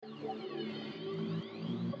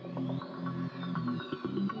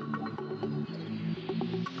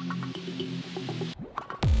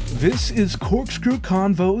This is Corkscrew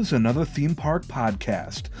Convos, another theme park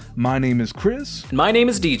podcast. My name is Chris. And my name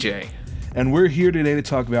is DJ. And we're here today to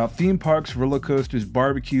talk about theme parks, roller coasters,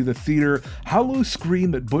 barbecue, the theater,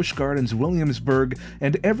 Howl-O-Scream at Busch Gardens Williamsburg,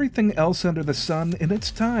 and everything else under the sun in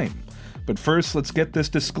its time. But first, let's get this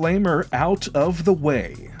disclaimer out of the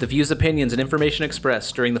way. The views, opinions, and information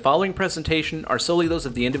expressed during the following presentation are solely those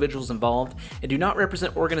of the individuals involved and do not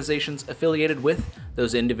represent organizations affiliated with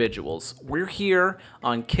those individuals. We're here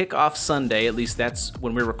on Kickoff Sunday, at least that's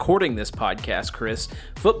when we're recording this podcast, Chris.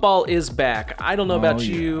 Football is back. I don't know about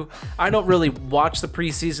you. I don't really watch the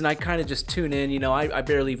preseason. I kind of just tune in. I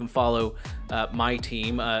barely even follow my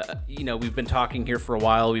team. We've been talking here for a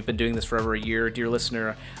while. We've been doing this for over a year. Dear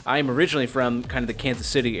listener, I am originally from kind of the Kansas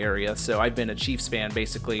City area, so I've been a Chiefs fan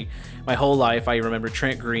basically my whole life. I remember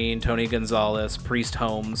Trent Green, Tony Gonzalez, Priest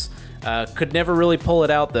Holmes. Could never really pull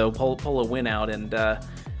it out, though, pull a win out. And,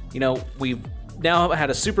 we've now had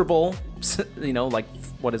a Super Bowl,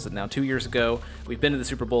 what is it now, 2 years ago. We've been to the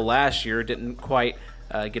Super Bowl last year, didn't quite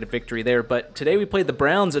get a victory there. But today we played the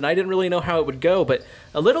Browns, and I didn't really know how it would go. But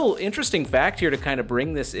a little interesting fact here to kind of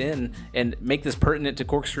bring this in and make this pertinent to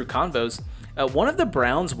Corkscrew Convos. One of the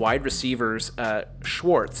Browns wide receivers,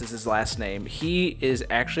 Schwartz is his last name, he is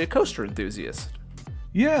actually a coaster enthusiast.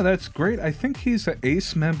 Yeah, that's great. I think he's an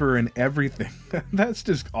ACE member in everything. That's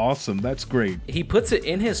just awesome. That's great. He puts it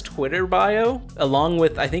in his Twitter bio, along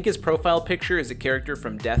with, I think his profile picture is a character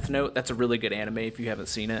from Death Note. That's a really good anime if you haven't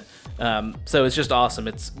seen it. So it's just awesome.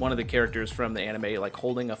 It's one of the characters from the anime, like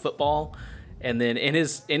holding a football. And then in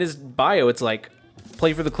his bio, it's like,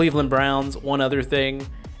 play for the Cleveland Browns, one other thing,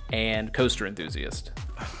 and coaster enthusiast.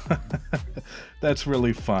 That's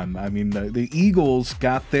really fun. I mean, the Eagles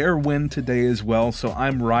got their win today as well, so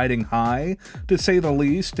I'm riding high, to say the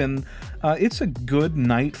least, and it's a good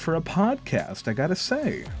night for a podcast, I gotta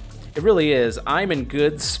say. It really is. I'm in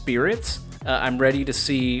good spirits. I'm ready to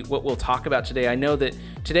see what we'll talk about today. I know that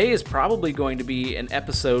today is probably going to be an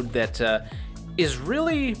episode that is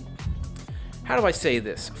really, how do I say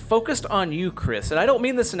this, focused on you, Chris. And I don't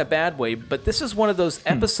mean this in a bad way, but this is one of those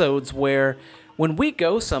episodes where when we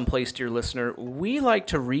go someplace, dear listener, we like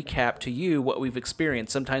to recap to you what we've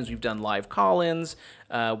experienced. Sometimes we've done live call-ins.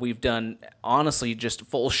 We've done, honestly, just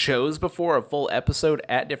full shows before, a full episode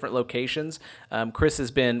at different locations. Chris has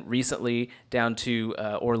been recently down to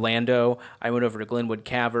Orlando. I went over to Glenwood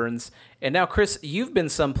Caverns. And now, Chris, you've been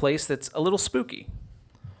someplace that's a little spooky.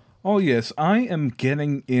 Oh, yes, I am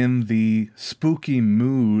getting in the spooky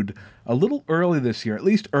mood a little early this year, at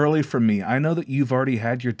least early for me. I know that you've already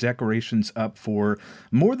had your decorations up for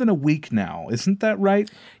more than a week now. Isn't that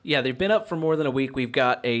right? Yeah, they've been up for more than a week. We've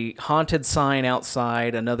got a haunted sign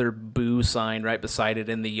outside, another boo sign right beside it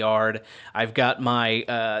in the yard. I've got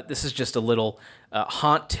my, this is just a little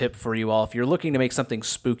haunt tip for you all. If you're looking to make something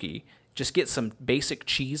spooky, just get some basic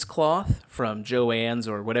cheesecloth from Joann's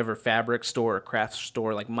or whatever fabric store or craft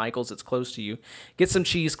store like Michael's that's close to you. Get some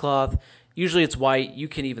cheesecloth. Usually it's white. You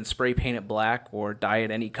can even spray paint it black or dye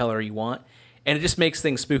it any color you want. And it just makes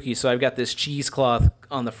things spooky. So I've got this cheesecloth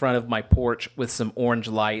on the front of my porch with some orange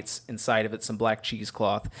lights inside of it, some black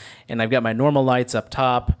cheesecloth. And I've got my normal lights up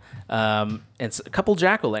top and a couple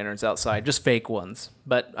jack-o'-lanterns outside, just fake ones.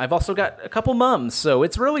 But I've also got a couple mums. So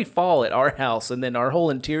it's really fall at our house. And then our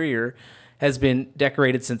whole interior has been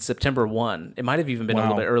decorated since September 1. It might have even been a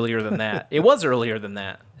little bit earlier than that. It was earlier than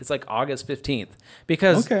that. It's like August 15th.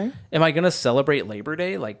 Because am I going to celebrate Labor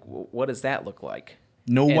Day? Like, what does that look like?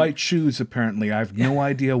 No white shoes, apparently. I have no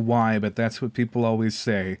idea why, but that's what people always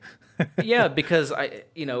say. Yeah, because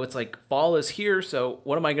it's like fall is here, so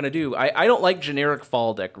what am I going to do? I don't like generic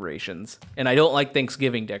fall decorations, and I don't like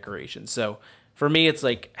Thanksgiving decorations. So for me, it's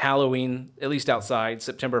like Halloween, at least outside,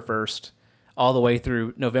 September 1st, all the way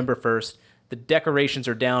through November 1st. The decorations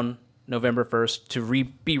are down November 1st to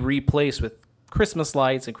be replaced with Christmas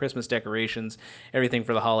lights and Christmas decorations, everything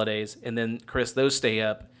for the holidays. And then, Chris, those stay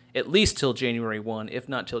up at least till January 1, if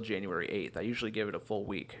not till January 8th. I usually give it a full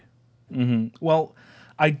week. Mm-hmm. Well,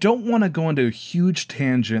 I don't want to go into a huge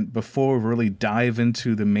tangent before we really dive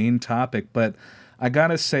into the main topic, but I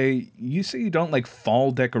gotta say you don't like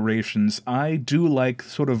fall decorations. I do like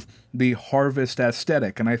sort of the harvest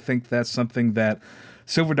aesthetic, and I think that's something that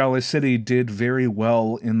Silver Dollar City did very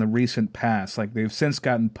well in the recent past. Like, they've since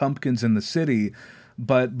gotten pumpkins in the city,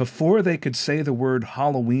 but before they could say the word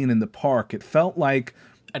Halloween in the park, it felt like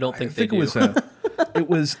I think they do. It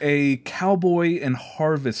was a cowboy and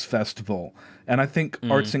harvest festival. And I think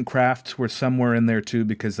arts and crafts were somewhere in there too,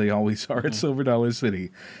 because they always are at Silver Dollar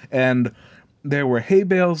City. And there were hay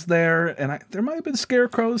bales there, and there might have been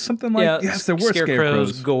scarecrows, something like yes, there were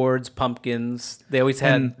scarecrows, gourds, pumpkins. They always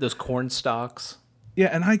had those corn stalks. Yeah,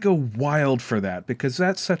 and I go wild for that because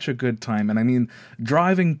that's such a good time. And I mean,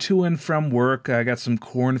 driving to and from work, I got some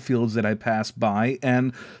cornfields that I pass by,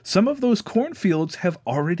 and some of those cornfields have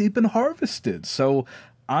already been harvested. So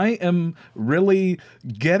I am really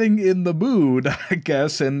getting in the mood, I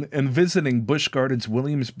guess, and visiting Busch Gardens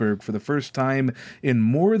Williamsburg for the first time in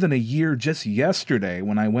more than a year just yesterday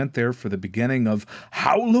when I went there for the beginning of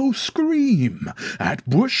Howlo Scream at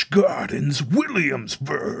Busch Gardens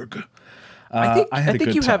Williamsburg. I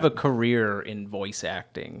think you have a career in voice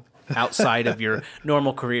acting outside of your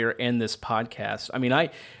normal career in this podcast. I mean,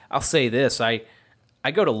 I'll say this. I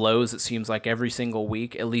go to Lowe's, it seems like, every single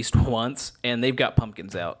week, at least once, and they've got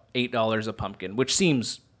pumpkins out. $8 a pumpkin, which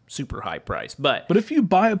seems super high price. But if you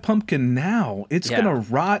buy a pumpkin now, it's going to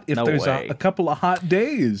rot if there's a couple of hot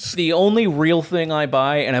days. The only real thing I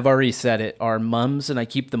buy, and I've already said it, are mums, and I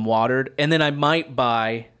keep them watered. And then I might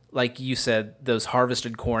buy, like you said, those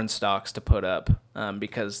harvested corn stalks to put up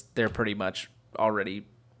because they're pretty much already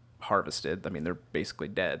harvested. I mean, they're basically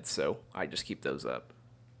dead, so I just keep those up.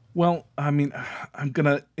 Well, I mean, I'm going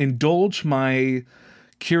to indulge my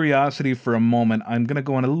curiosity for a moment. I'm going to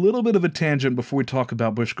go on a little bit of a tangent before we talk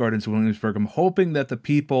about Busch Gardens Williamsburg. I'm hoping that the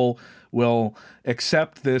people will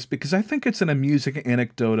accept this because I think it's an amusing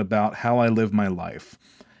anecdote about how I live my life.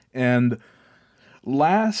 And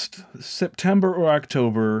last September or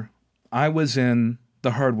October, I was in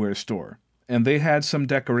the hardware store, and they had some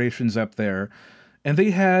decorations up there. And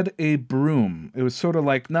they had a broom. It was sort of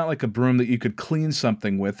like, not like a broom that you could clean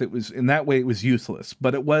something with. It was, in that way, it was useless.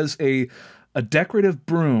 But it was a decorative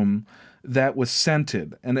broom that was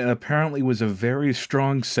scented. And it apparently was a very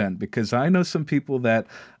strong scent because I know some people that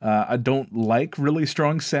don't like really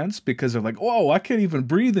strong scents because they're like, oh, I can't even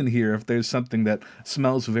breathe in here if there's something that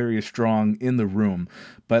smells very strong in the room.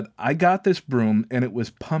 But I got this broom and it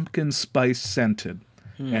was pumpkin spice scented.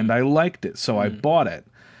 And I liked it, so I bought it.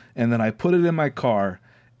 And then I put it in my car,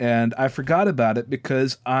 and I forgot about it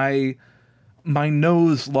because my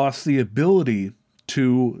nose lost the ability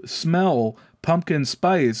to smell pumpkin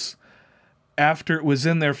spice after it was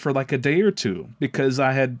in there for like a day or two because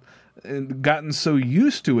I had gotten so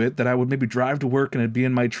used to it that I would maybe drive to work and it'd be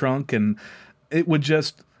in my trunk, and it would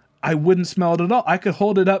just, I wouldn't smell it at all. I could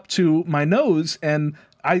hold it up to my nose, and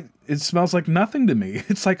it smells like nothing to me.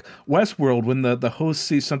 It's like Westworld when the host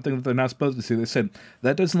sees something that they're not supposed to see. They said,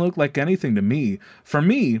 that doesn't look like anything to me. For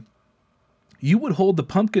me, you would hold the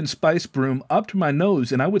pumpkin spice broom up to my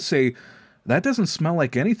nose and I would say, that doesn't smell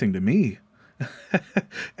like anything to me.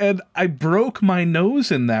 And I broke my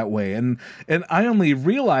nose in that way. And I only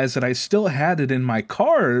realized that I still had it in my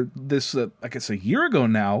car this, I guess a year ago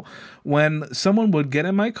now, when someone would get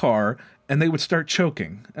in my car and they would start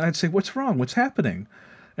choking. And I'd say, what's wrong? What's happening?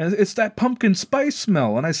 And it's that pumpkin spice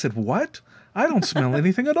smell. And I said, what? I don't smell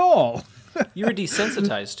anything at all. You were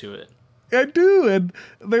desensitized to it. I do, and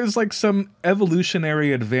there's like some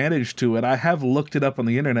evolutionary advantage to it. I have looked it up on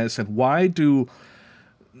the internet and said, why do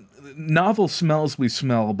novel smells we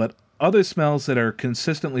smell, but other smells that are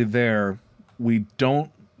consistently there, we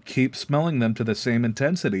don't keep smelling them to the same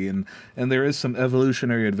intensity, and there is some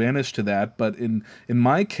evolutionary advantage to that, but in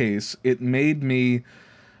my case, it made me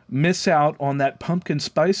miss out on that pumpkin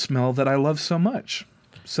spice smell that I love so much.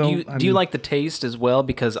 So do you like the taste as well?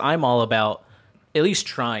 Because I'm all about at least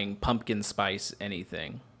trying pumpkin spice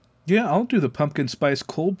anything. Yeah, I'll do the pumpkin spice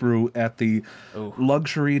cold brew at the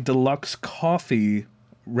luxury deluxe coffee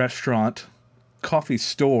restaurant, coffee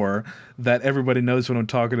store that everybody knows what I'm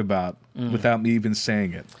talking about without me even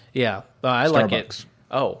saying it. Yeah, I like it.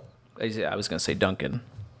 Oh, I was going to say Dunkin'.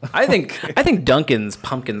 I think Dunkin's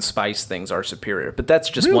pumpkin spice things are superior, but that's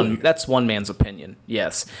just one man's opinion.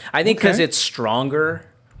 Yes, I think because it's stronger,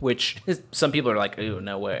 which some people are like, "Ooh,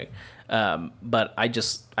 no way." But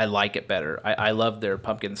I like it better. I love their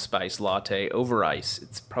pumpkin spice latte over ice.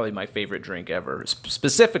 It's probably my favorite drink ever,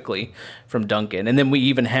 specifically from Dunkin'. And then we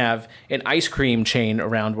even have an ice cream chain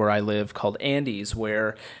around where I live called Andy's,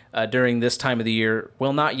 where during this time of the year,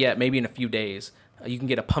 well, not yet, maybe in a few days, you can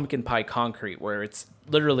get a pumpkin pie concrete where it's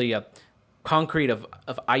literally a concrete of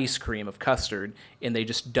ice cream, of custard, and they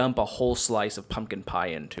just dump a whole slice of pumpkin pie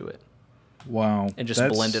into it. Wow. And just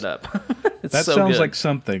blend it up. That so sounds good. Like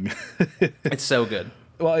something. It's so good.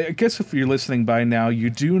 Well, I guess if you're listening by now, you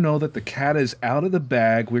do know that the cat is out of the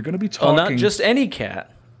bag. We're going to be talking... Oh, not just any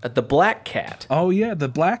cat. The Black Cat. Oh yeah, the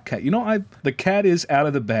Black Cat. The cat is out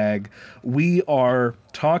of the bag. We are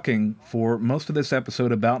talking for most of this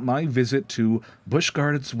episode about my visit to Busch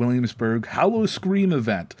Gardens Williamsburg Howl-O-Scream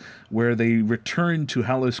event, where they returned to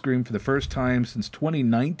Howl-O-Scream for the first time since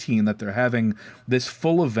 2019 that they're having this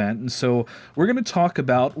full event. And so we're going to talk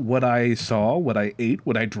about what I saw, what I ate,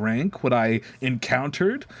 what I drank, what I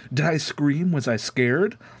encountered. Did I scream? Was I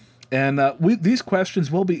scared? And these questions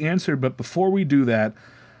will be answered, but before we do that,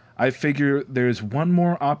 I figure there's one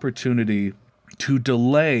more opportunity to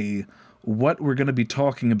delay what we're going to be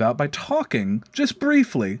talking about by talking just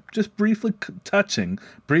briefly touching,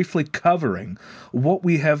 briefly covering what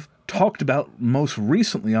we have talked about most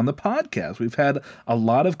recently on the podcast. We've had a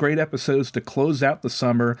lot of great episodes to close out the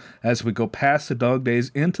summer as we go past the dog days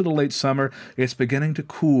into the late summer. It's beginning to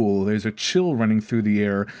cool. There's a chill running through the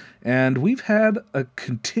air. And we've had a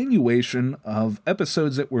continuation of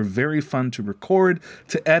episodes that were very fun to record,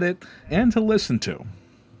 to edit, and to listen to.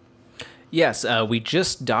 Yes, we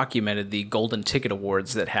just documented the Golden Ticket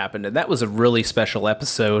Awards that happened, and that was a really special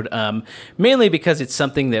episode, mainly because it's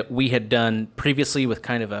something that we had done previously with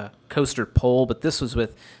kind of a coaster poll, but this was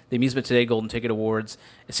with the Amusement Today Golden Ticket Awards.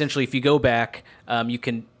 Essentially, if you go back, you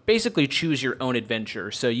can basically choose your own adventure.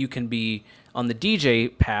 So you can be on the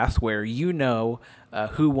DJ path where you know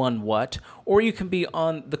who won what, or you can be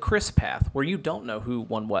on the Chris path where you don't know who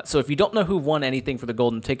won what. So if you don't know who won anything for the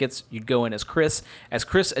golden tickets, you'd go in as Chris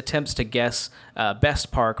attempts to guess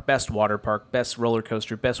best park, best water park, best roller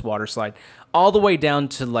coaster, best water slide, all the way down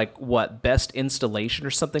to best installation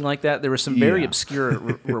or something like that. There were some very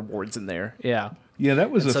obscure rewards in there. Yeah. Yeah,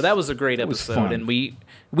 that was that was a great episode, and we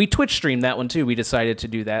Twitch streamed that one too. We decided to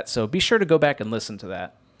do that, so be sure to go back and listen to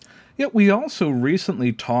that. Yeah, we also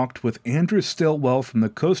recently talked with Andrew Stillwell from the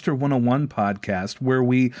Coaster 101 podcast, where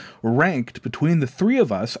we ranked between the three of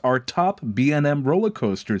us our top B&M roller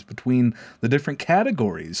coasters between the different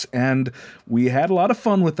categories. And we had a lot of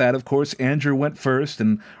fun with that. Of course, Andrew went first,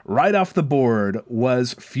 and right off the board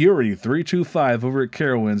was Fury 325 over at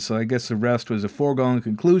Carowinds. So I guess the rest was a foregone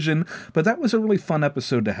conclusion, but that was a really fun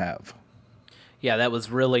episode to have. Yeah, that was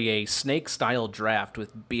really a snake-style draft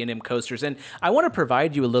with B&M coasters. And I want to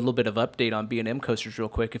provide you a little bit of update on B&M coasters real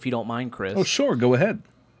quick, if you don't mind, Chris. Oh, sure. Go ahead.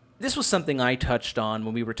 This was something I touched on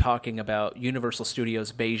when we were talking about Universal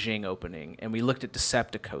Studios Beijing opening, and we looked at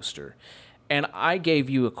Decepticoaster. And I gave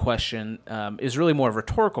you a question. It was really more a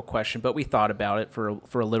rhetorical question, but we thought about it for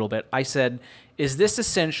a little bit. I said, is this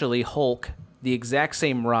essentially Hulk, the exact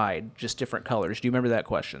same ride, just different colors? Do you remember that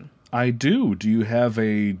question? I do. Do you have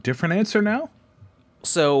a different answer now?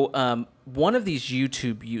 So one of these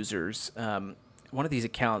YouTube users, one of these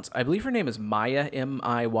accounts, I believe her name is Maya,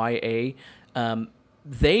 M-I-Y-A,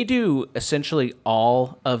 they do essentially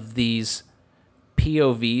all of these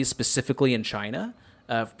POVs specifically in China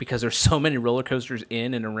because there's so many roller coasters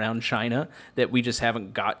in and around China that we just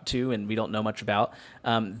haven't got to and we don't know much about.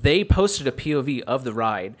 They posted a POV of the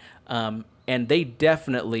ride, and they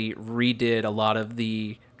definitely redid a lot of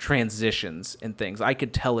the transitions and things. I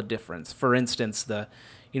could tell a difference. For instance,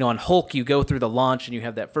 on Hulk, you go through the launch and you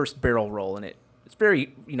have that first barrel roll, and it's very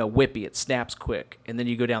whippy. It snaps quick, and then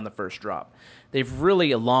you go down the first drop. They've really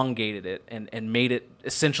elongated it and made it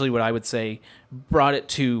essentially what I would say brought it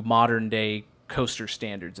to modern day coaster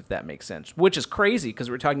standards, if that makes sense. Which is crazy because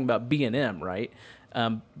we're talking about B&M, right?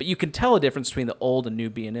 But you can tell a difference between the old and new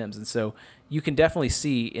B&Ms, and so you can definitely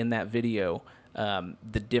see in that video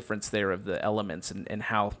the difference there of the elements and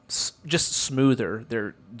how just smoother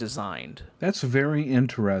they're designed. That's very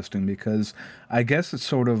interesting because I guess it's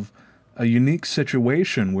sort of a unique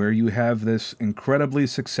situation where you have this incredibly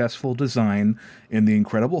successful design in the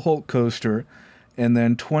Incredible Hulk coaster, and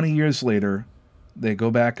then 20 years later, they go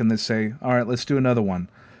back and they say, all right, let's do another one.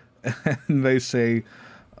 And they say,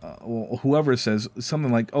 whoever says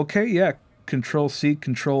something like, okay, yeah, Control-C,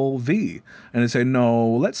 Control-V. And they say, no,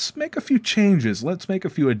 let's make a few changes. Let's make a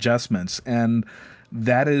few adjustments. And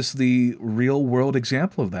that is the real-world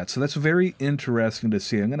example of that. So that's very interesting to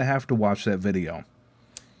see. I'm going to have to watch that video.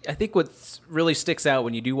 I think what really sticks out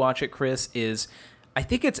when you do watch it, Chris, is I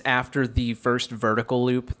think it's after the first vertical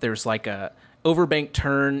loop. There's like a overbank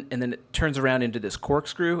turn, and then it turns around into this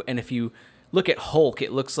corkscrew. And if you look at Hulk,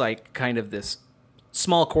 it looks like kind of this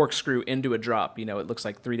small corkscrew into a drop. It looks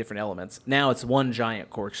like three different elements. Now it's one giant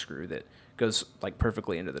corkscrew that goes like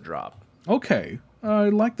perfectly into the drop. Okay. I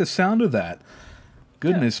like the sound of that.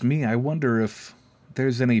 Goodness me, I wonder if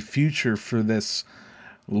there's any future for this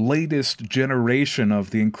latest generation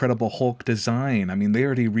of the Incredible Hulk design. I mean, they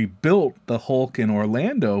already rebuilt the Hulk in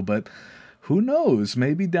Orlando, but who knows?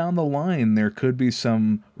 Maybe down the line there could be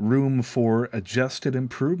some room for adjusted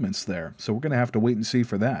improvements there. So we're going to have to wait and see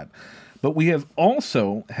for that. But we have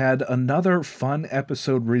also had another fun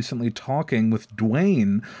episode recently talking with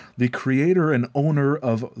Dwayne, the creator and owner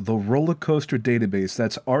of the Roller Coaster Database.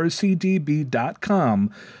 That's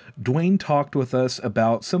rcdb.com. Dwayne talked with us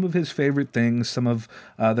about some of his favorite things, some of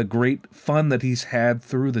the great fun that he's had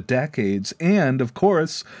through the decades, and, of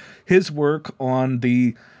course, his work on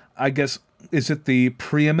the, I guess, is it the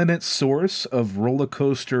preeminent source of roller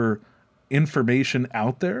coaster information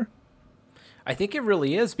out there? I think it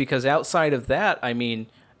really is, because outside of that, I mean,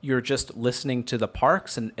 you're just listening to the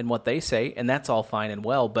parks and what they say, and that's all fine and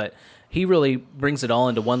well, but he really brings it all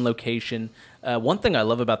into one location. One thing I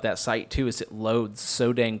love about that site, too, is it loads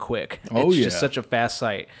so dang quick. It's just such a fast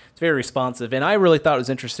site. It's very responsive, and I really thought it was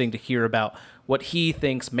interesting to hear about what he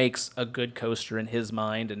thinks makes a good coaster in his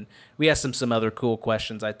mind, and we asked him some other cool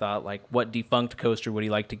questions, I thought, like what defunct coaster would he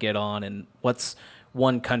like to get on, and what's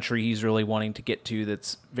one country he's really wanting to get to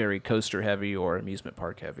that's very coaster heavy or amusement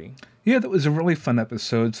park heavy. Yeah, that was a really fun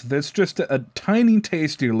episode. So that's just a tiny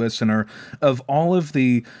taste, dear listener, of all of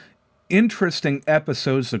the interesting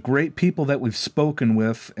episodes, the great people that we've spoken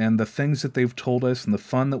with, and the things that they've told us, and the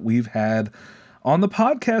fun that we've had on the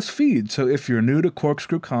podcast feed. So if you're new to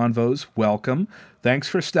Corkscrew Convos, welcome. Thanks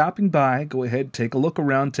for stopping by. Go ahead, take a look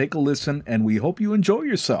around, take a listen, and we hope you enjoy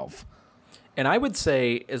yourself. And I would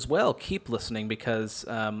say as well, keep listening, because,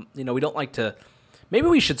 we don't like to, maybe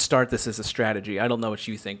we should start this as a strategy. I don't know what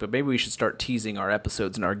you think, but maybe we should start teasing our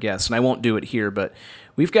episodes and our guests. And I won't do it here, but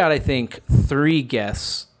we've got, I think, 3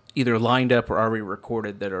 guests either lined up or already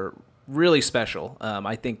recorded that are really special.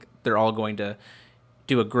 I think they're all going to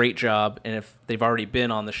do a great job. And if they've already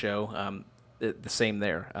been on the show, the same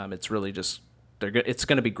there. It's really just, it's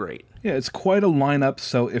going to be great. Yeah, it's quite a lineup.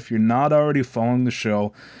 So if you're not already following the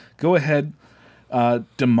show, go ahead.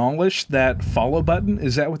 Demolish that follow button.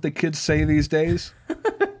 Is that what the kids say these days?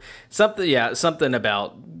 Something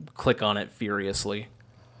about click on it furiously.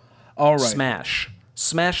 All right.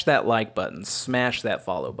 Smash that like button. Smash that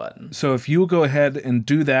follow button. So if you go ahead and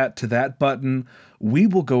do that to that button, we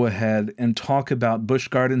will go ahead and talk about Busch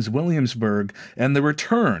Gardens Williamsburg and the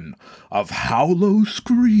return of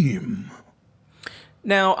Howl-O-Scream.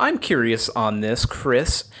 Now, I'm curious on this,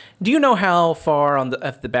 Chris. Do you know how far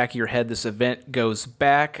at the back of your head this event goes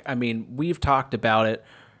back? I mean, we've talked about it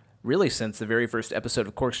really since the very first episode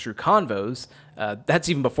of Corkscrew Convos. That's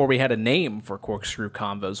even before we had a name for Corkscrew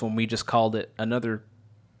Convos, when we just called it another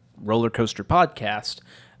roller coaster podcast.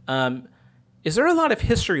 Is there a lot of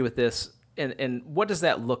history with this, and what does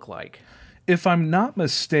that look like? If I'm not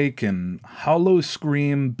mistaken,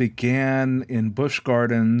 Howl-O-Scream began in Busch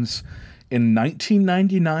Gardens in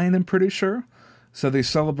 1999, I'm pretty sure. So they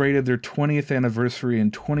celebrated their 20th anniversary in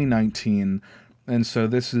 2019. And so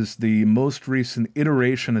this is the most recent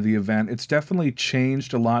iteration of the event. It's definitely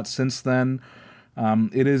changed a lot since then.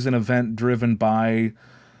 It is an event driven by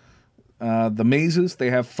the mazes. They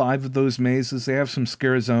have 5 of those mazes. They have some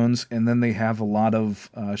scare zones, and then they have a lot of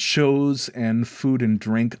shows and food and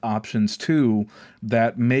drink options too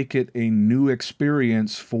that make it a new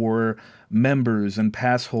experience for members and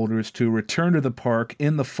pass holders to return to the park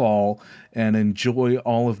in the fall and enjoy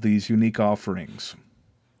all of these unique offerings.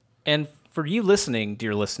 And for you listening,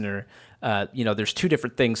 dear listener, there's 2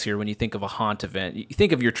 different things here when you think of a haunt event. You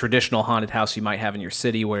think of your traditional haunted house you might have in your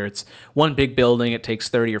city, where it's one big building, it takes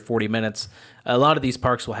 30 or 40 minutes. A lot of these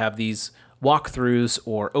parks will have these walkthroughs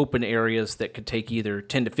or open areas that could take either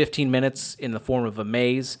 10 to 15 minutes in the form of a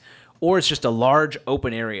maze, or it's just a large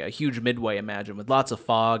open area, a huge midway, imagine, with lots of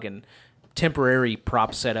fog and temporary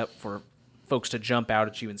props set up for folks to jump out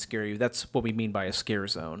at you and scare you. That's what we mean by a scare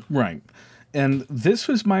zone. Right. And this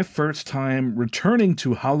was my first time returning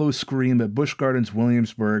to Howl-O-Scream at Busch Gardens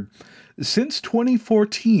Williamsburg since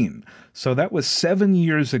 2014. So that was 7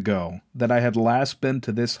 years ago that I had last been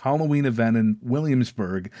to this Halloween event in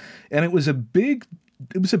Williamsburg. And it was a big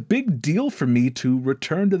deal for me to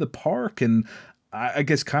return to the park. And I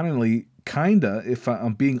guess kinda, if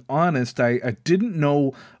I'm being honest, I didn't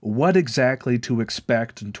know what exactly to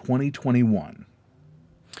expect in 2021.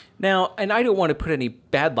 Now, and I don't want to put any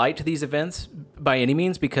bad light to these events by any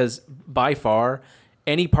means, because by far,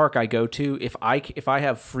 any park I go to, if I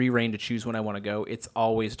have free reign to choose when I want to go, it's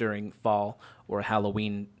always during fall or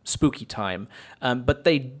Halloween spooky time. But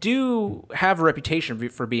they do have a reputation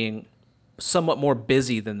for being somewhat more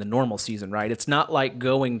busy than the normal season, right? It's not like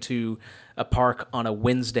going to a park on a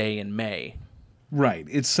Wednesday in May. Right.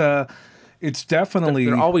 It's It's definitely...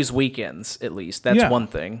 They're always weekends, at least. That's one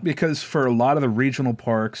thing. Because for a lot of the regional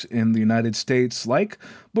parks in the United States, like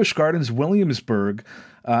Busch Gardens Williamsburg,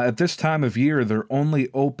 at this time of year, they're only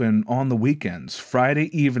open on the weekends,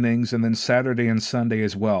 Friday evenings, and then Saturday and Sunday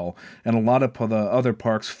as well. And a lot of the other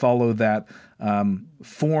parks follow that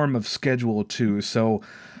form of schedule too. So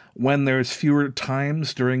when there's fewer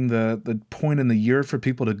times during the point in the year for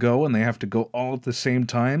people to go and they have to go all at the same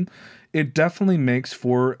time, it definitely makes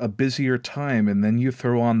for a busier time. And then you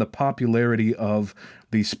throw on the popularity of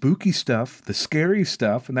the spooky stuff, the scary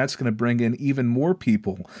stuff, and that's going to bring in even more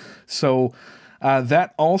people. So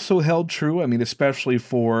that also held true. I mean, especially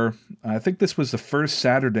for, I think this was the first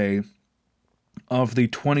Saturday of the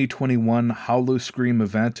 2021 Howl-O-Scream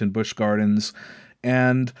event in Busch Gardens.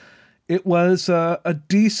 And it was a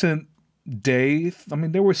decent day. I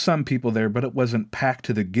mean, there were some people there, but it wasn't packed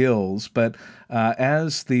to the gills. But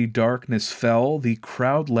as the darkness fell, the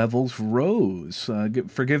crowd levels rose.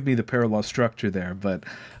 Forgive me the parallel structure there, but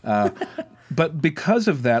but because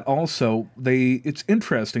of that, also it's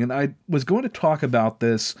interesting. And I was going to talk about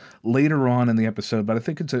this later on in the episode, but I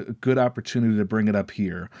think it's a good opportunity to bring it up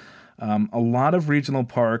here. A lot of regional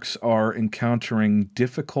parks are encountering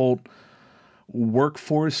difficult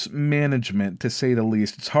workforce management, to say the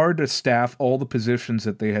least. It's hard to staff all the positions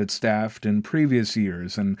that they had staffed in previous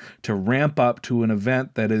years, and to ramp up to an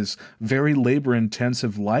event that is very labor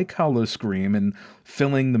intensive like Howl-O-Scream, and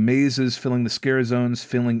filling the mazes, filling the scare zones,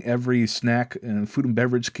 filling every snack and food and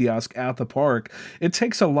beverage kiosk at the park. It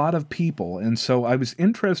takes a lot of people. And so I was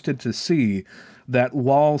interested to see that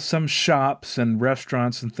while some shops and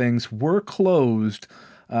restaurants and things were closed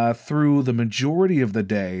through the majority of the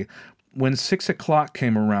day, when 6 o'clock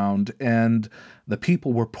came around and the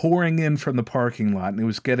people were pouring in from the parking lot, and it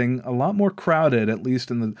was getting a lot more crowded, at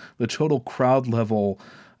least in the total crowd level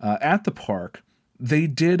at the park, they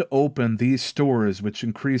did open these stores, which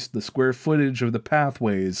increased the square footage of the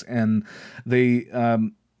pathways, and they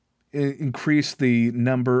increased the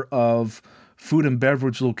number of food and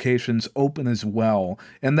beverage locations open as well.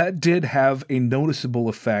 And that did have a noticeable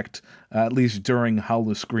effect, at least during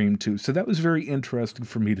Howl-O-Scream too. So that was very interesting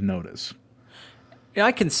for me to notice.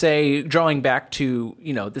 I can say, drawing back to,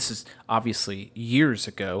 this is obviously years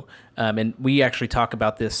ago, and we actually talk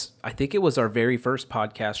about this, I think it was our very first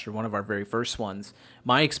podcast or one of our very first ones,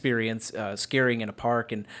 my experience scaring in a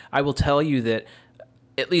park. And I will tell you that,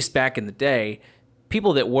 at least back in the day,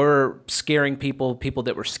 people that were scaring people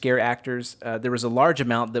that were scare actors, there was a large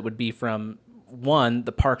amount that would be from, one,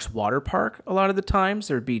 the park's water park. A lot of the times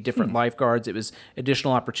there would be different lifeguards. It was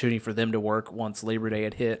additional opportunity for them to work once Labor Day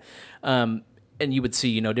had hit. And you would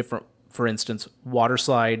see, different, for instance, water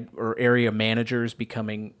slide or area managers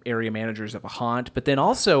becoming area managers of a haunt. But then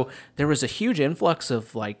also there was a huge influx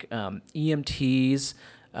of like EMTs,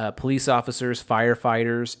 police officers,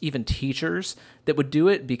 firefighters, even teachers that would do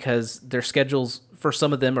it because their schedules for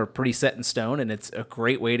some of them are pretty set in stone, and it's a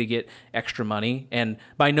great way to get extra money. And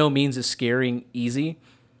by no means is scaring easy,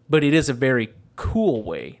 but it is a very cool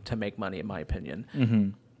way to make money, in my opinion. Mm-hmm.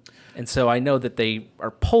 And so I know that they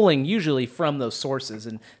are pulling usually from those sources,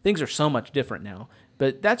 and things are so much different now.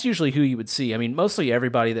 But that's usually who you would see. I mean, mostly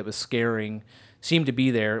everybody that was scaring seemed to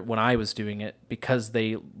be there when I was doing it because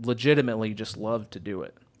they legitimately just loved to do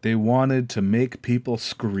it. They wanted to make people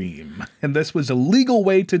scream, and this was a legal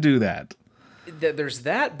way to do that. There's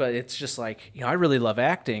that, but it's just like, I really love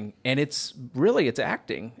acting, and it's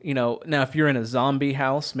acting. Now if you're in a zombie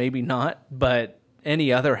house, maybe not, but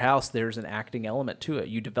any other house, there's an acting element to it.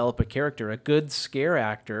 You develop a character. A good scare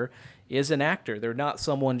actor is an actor. They're not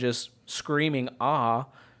someone just screaming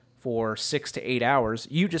for 6 to 8 hours.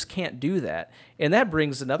 You just can't do that. And that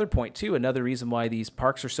brings another point too, another reason why these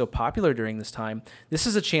parks are so popular during this time. This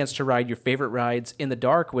is a chance to ride your favorite rides in the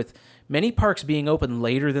dark, with many parks being open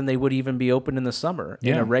later than they would even be open in the summer.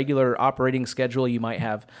 Yeah. In a regular operating schedule, you might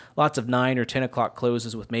have lots of 9 or 10 o'clock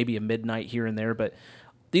closes with maybe a midnight here and there, but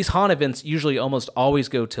these haunt events usually almost always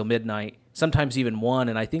go till midnight, sometimes even 1,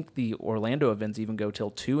 and I think the Orlando events even go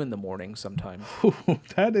till 2 in the morning sometimes.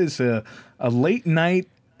 That is a late night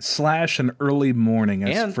 / an early morning.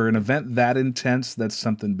 And for an event that intense, that's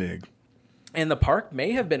something big. And the park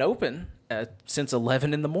may have been open since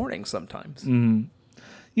 11 in the morning sometimes. Mm-hmm.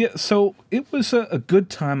 Yeah, so it was a good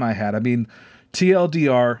time I had. I mean,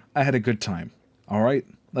 TLDR, I had a good time. All right,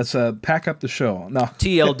 let's pack up the show. No.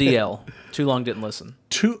 TLDL, too long didn't listen.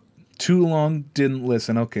 Too long didn't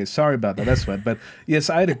listen. Okay, sorry about that. That's what. But yes,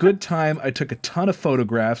 I had a good time. I took a ton of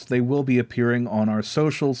photographs. They will be appearing on our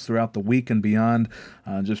socials throughout the week and beyond.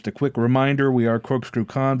 Just a quick reminder, we are Corkscrew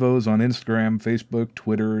Convos on Instagram, Facebook,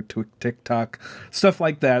 Twitter, TikTok, stuff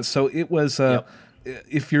like that. So it was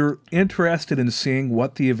if you're interested in seeing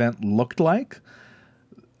what the event looked like,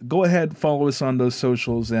 go ahead, follow us on those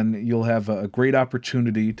socials, and you'll have a great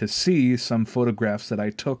opportunity to see some photographs that I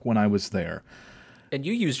took when I was there. And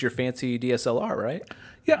you used your fancy DSLR, right?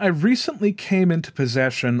 Yeah, I recently came into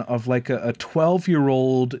possession of like a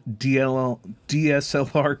 12-year-old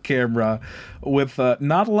DSLR camera with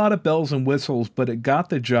not a lot of bells and whistles, but it got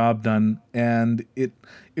the job done, and it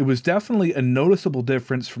was definitely a noticeable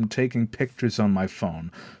difference from taking pictures on my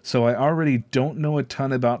phone. So I already don't know a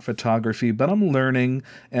ton about photography, but I'm learning,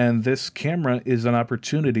 and this camera is an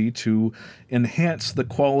opportunity to enhance the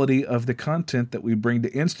quality of the content that we bring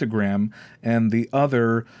to Instagram and the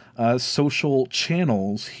other social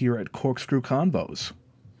channels here at Corkscrew Convos.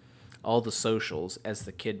 All the socials, as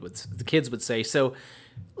the kids would say. So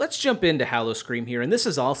let's jump into Howl-O-Scream here, and this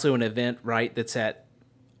is also an event, right? That's at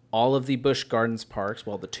all of the Busch Gardens parks.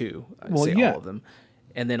 Well, the two, I'd say all of them.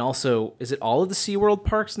 And then also, is it all of the SeaWorld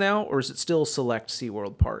parks now, or is it still select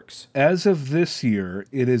SeaWorld parks? As of this year,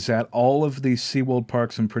 it is at all of the SeaWorld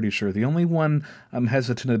parks, I'm pretty sure. The only one I'm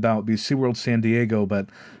hesitant about would be SeaWorld San Diego, but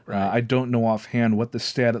I don't know offhand what the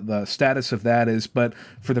status of that is. But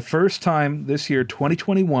for the first time this year,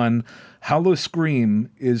 2021,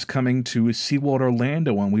 Howl-O-Scream is coming to SeaWorld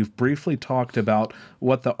Orlando, and we've briefly talked about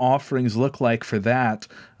what the offerings look like for that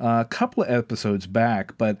a couple of episodes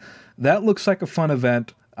back, but that looks like a fun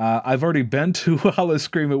event. I've already been to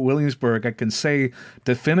Howl-O-Scream at Williamsburg. I can say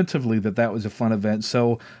definitively that was a fun event.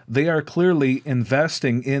 So they are clearly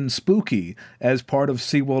investing in Spooky as part of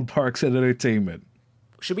SeaWorld Parks and Entertainment.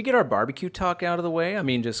 Should we get our barbecue talk out of the way? I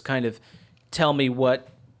mean, just kind of tell me what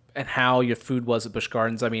and how your food was at Busch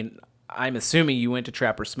Gardens. I mean, I'm assuming you went to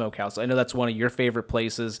Trapper's Smokehouse. I know that's one of your favorite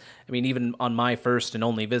places. I mean, even on my first and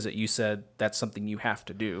only visit, you said that's something you have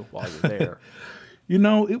to do while you're there. You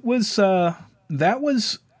know, it was that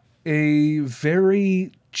was a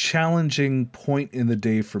very challenging point in the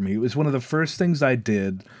day for me. It was one of the first things I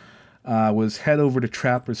did was head over to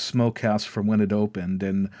Trapper's Smokehouse from when it opened.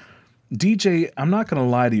 And DJ, I'm not going to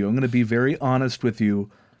lie to you. I'm going to be very honest with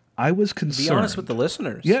you. I was concerned. Be honest with the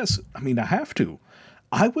listeners. Yes, I mean, I have to.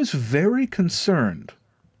 I was very concerned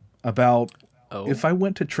about if I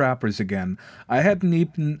went to Trapper's again. I hadn't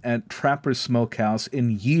eaten at Trapper's Smokehouse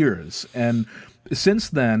in years, and since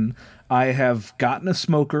then, I have gotten a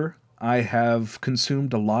smoker. I have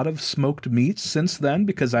consumed a lot of smoked meats since then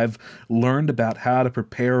because I've learned about how to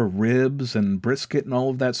prepare ribs and brisket and all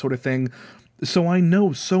of that sort of thing. So I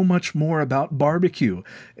know so much more about barbecue.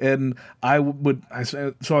 And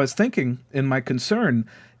so I was thinking in my concern,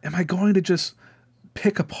 am I going to just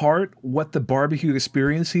pick apart what the barbecue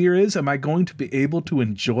experience here is? Am I going to be able to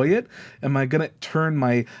enjoy it? Am I going to turn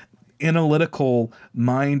my analytical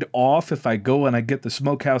mind off if I go and I get the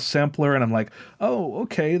smokehouse sampler and I'm like, oh,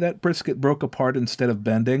 okay, that brisket broke apart instead of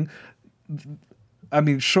bending? I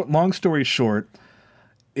mean, long story short,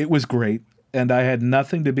 it was great, and I had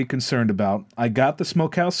nothing to be concerned about. I got the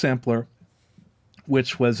smokehouse sampler,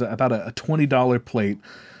 which was about a $20 plate.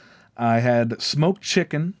 I had smoked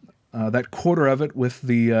chicken, that quarter of it with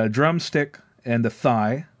the drumstick and the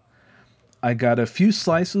thigh. I got a few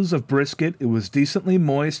slices of brisket. It was decently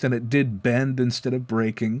moist, and it did bend instead of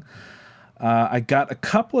breaking. I got a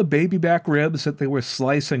couple of baby back ribs that they were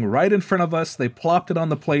slicing right in front of us. They plopped it on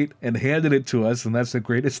the plate and handed it to us, and that's the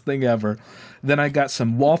greatest thing ever. Then I got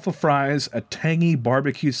some waffle fries, a tangy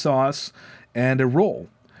barbecue sauce, and a roll.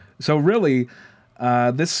 So really,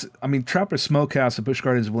 Trapper's Smokehouse at Busch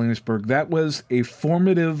Gardens Williamsburg, that was a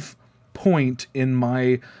formative point in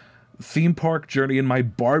my theme park journey, in my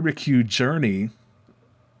barbecue journey.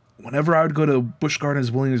 Whenever I would go to Busch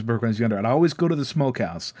Gardens Williamsburg when I was younger, I'd always go to the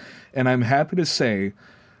smokehouse, and I'm happy to say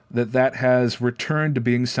that has returned to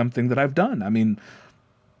being something that I've done. I mean,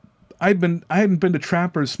 I hadn't been to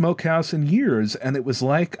Trapper's Smokehouse in years, and it was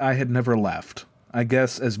like I had never left. I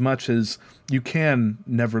guess as much as you can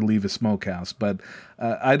never leave a smokehouse, but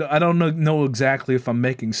I don't know exactly if I'm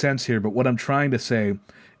making sense here, but what I'm trying to say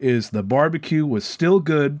is the barbecue was still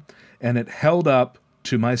good, and it held up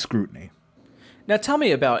to my scrutiny. Now tell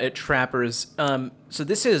me about at Trapper's. So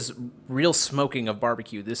this is real smoking of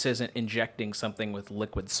barbecue. This isn't injecting something with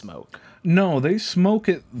liquid smoke. No, they smoke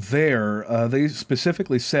it there. They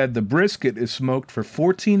specifically said the brisket is smoked for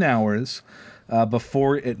 14 hours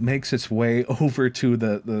before it makes its way over to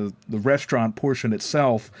the restaurant portion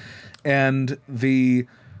itself. And the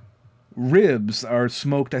ribs are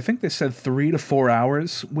smoked, I think they said 3 to 4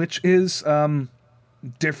 hours, which is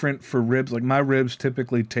different for ribs. Like my ribs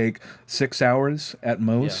typically take 6 hours at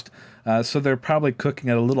most. Yeah. So they're probably cooking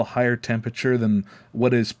at a little higher temperature than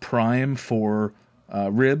what is prime for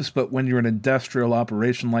ribs, but when you're an industrial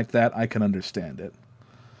operation like that, I can understand it.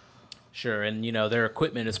 Sure, and their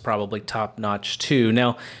equipment is probably top notch too.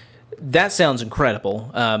 Now, that sounds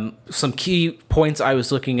incredible. Some key points I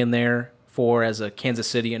was looking in there for as a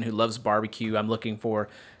Kansas Citian who loves barbecue. I'm looking for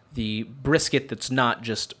the brisket that's not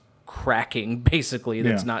just cracking, basically,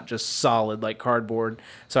 that's not just solid like cardboard.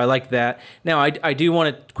 So I like that. Now, I do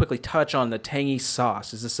want to quickly touch on the tangy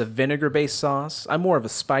sauce. Is this a vinegar-based sauce? I'm more of a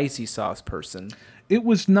spicy sauce person. It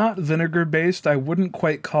was not vinegar-based. I wouldn't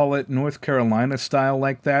quite call it North Carolina style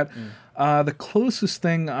like that. The closest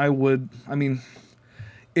thing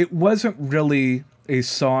it wasn't really a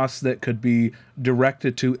sauce that could be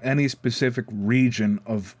directed to any specific region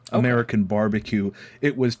of American barbecue.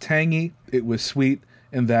 It was tangy, it was sweet,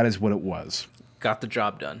 and that is what it was. Got the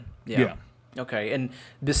job done. Yeah. Okay, and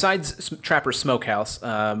besides Trapper Smokehouse,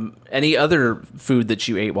 any other food that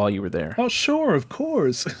you ate while you were there? Oh, sure, of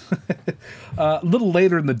course. A little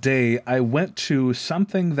later in the day, I went to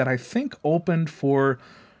something that I think opened for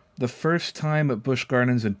the first time at Busch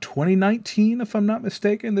Gardens in 2019, if I'm not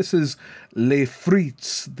mistaken. This is Les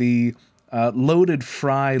Frites, the loaded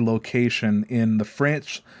fry location in the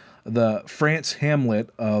France Hamlet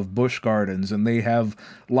of Busch Gardens, and they have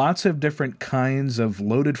lots of different kinds of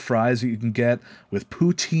loaded fries that you can get with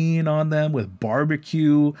poutine on them, with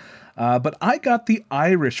barbecue. But I got the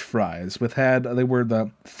Irish fries. They were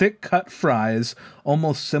the thick cut fries,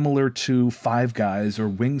 almost similar to Five Guys or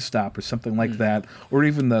Wingstop or something like that, or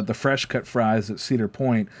even the fresh cut fries at Cedar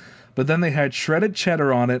Point. But then they had shredded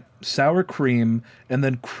cheddar on it, sour cream, and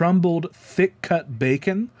then crumbled thick cut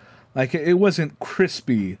bacon. Like, it wasn't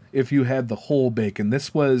crispy if you had the whole bacon.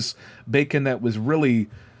 This was bacon that was really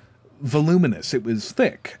voluminous. It was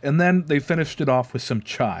thick. And then they finished it off with some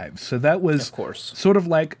chives. So that was, of course, sort of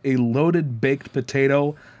like a loaded baked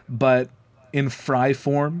potato, but in fry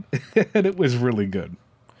form. And it was really good.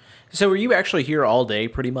 So were you actually here all day,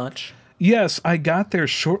 pretty much? Yes, I got there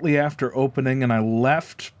shortly after opening, and I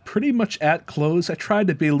left pretty much at close. I tried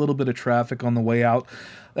to beat a little bit of traffic on the way out.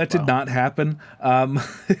 That did not happen.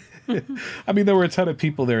 There were a ton of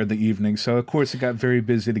people there in the evening, so of course it got very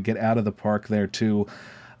busy to get out of the park there too.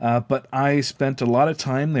 But I spent a lot of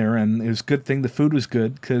time there, and it was a good thing the food was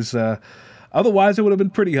good, because otherwise I would have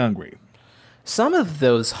been pretty hungry. Some of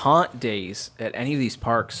those haunt days at any of these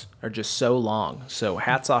parks are just so long, so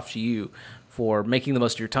hats off to you for making the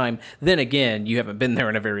most of your time. Then again, you haven't been there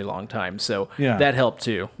in a very long time, so that helped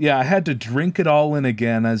too. Yeah, I had to drink it all in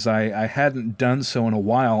again, as I hadn't done so in a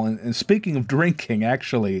while. And speaking of drinking,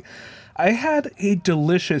 actually, I had a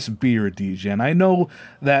delicious beer, DJ. And I know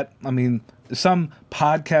that, some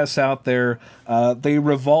podcasts out there, they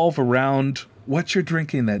revolve around what you're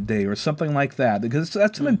drinking that day or something like that, because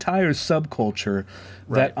that's an entire subculture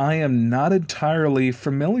that I am not entirely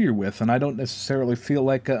familiar with, and I don't necessarily feel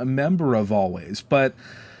like a member of always. But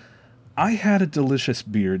I had a delicious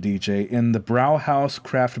beer, DJ, in the Brauhaus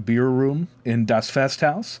Craft Beer Room in Das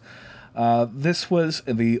Festhaus. This was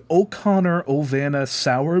the O'Connor Ovana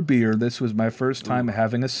Sour Beer. This was my first time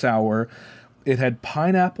having a sour. It had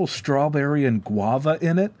pineapple, strawberry, and guava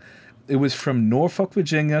in it. It was from Norfolk,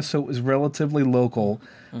 Virginia, so it was relatively local.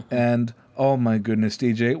 And oh my goodness,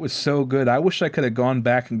 DJ, it was so good. I wish I could have gone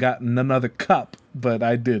back and gotten another cup, but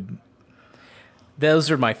I didn't.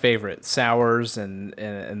 Those are my favorite, sours and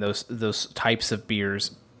those types of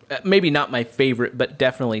beers. Maybe not my favorite, but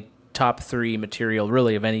definitely top 3 material,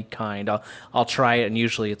 really, of any kind. I'll try it, and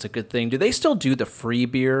usually it's a good thing. Do they still do the free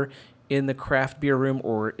beer in the craft beer room,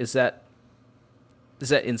 or is that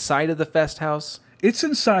inside of the Fest House? It's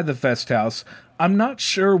inside the Fest House. I'm not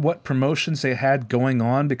sure what promotions they had going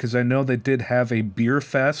on, because I know they did have a beer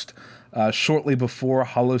fest shortly before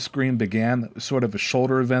Howl-O-Scream began. It was sort of a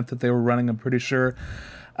shoulder event that they were running, I'm pretty sure.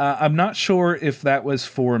 I'm not sure if that was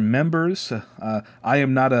for members. I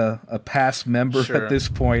am not a past member at this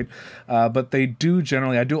point, but I do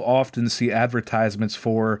often see advertisements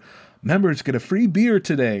for members get a free beer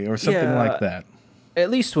today or something like that. At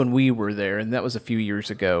least when we were there, and that was a few years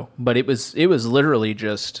ago. But it was literally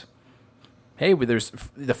just, hey, there's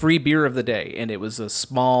the free beer of the day, and it was a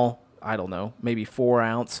small, I don't know, maybe 4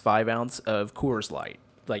 ounce, 5 ounce of Coors Light,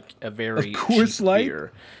 like a very Coors cheap Light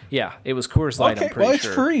beer. Yeah, it was Coors Light. Okay, I'm pretty it's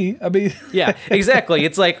sure. free. Yeah, exactly.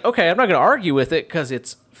 It's like, okay, I'm not going to argue with it because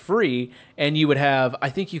it's free, and you would have, I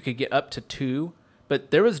think you could get up to 2, but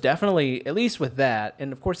there was definitely, at least with that,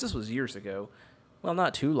 and of course this was years ago. Well,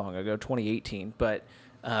 not too long ago, 2018, but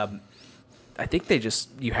I think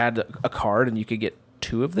you had a card and you could get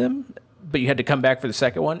 2 of them, but you had to come back for the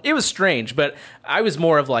second one. It was strange, but I was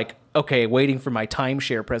more of like, okay, waiting for my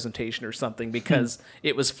timeshare presentation or something because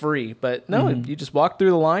it was free. But no, you just walked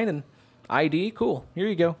through the line and ID, cool. Here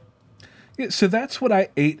you go. Yeah, so that's what I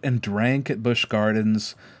ate and drank at Busch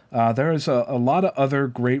Gardens. There's a lot of other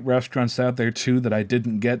great restaurants out there, too, that I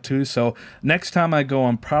didn't get to. So next time I go,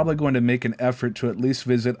 I'm probably going to make an effort to at least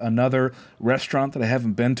visit another restaurant that I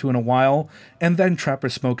haven't been to in a while, and then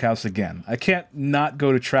Trapper's Smokehouse again. I can't not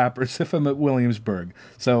go to Trapper's if I'm at Williamsburg.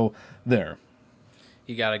 So there.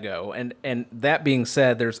 You got to go. And that being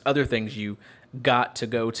said, there's other things you got to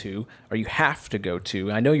go to, or you have to go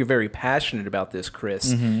to. I know you're very passionate about this,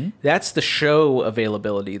 Chris. That's the show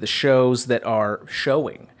availability, the shows that are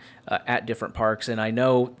showing at different parks. And I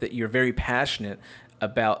know that you're very passionate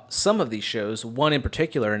about some of these shows, one in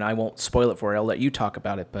particular, and I won't spoil it for you. I'll let you talk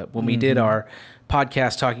about it. But when we did our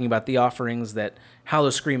podcast talking about the offerings that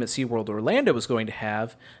Howl-O-Scream at SeaWorld Orlando was going to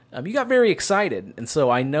have, you got very excited. And so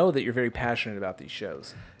I know that you're very passionate about these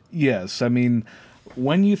shows. Yes, I mean,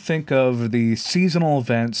 when you think of the seasonal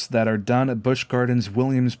events that are done at Busch Gardens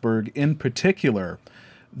Williamsburg in particular,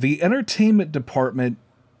 the entertainment department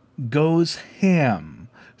goes ham.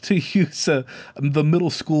 To use the middle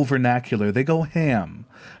school vernacular, they go ham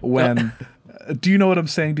when... Do you know what I'm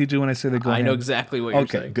saying, DJ, when I say they go ham? I know exactly what you're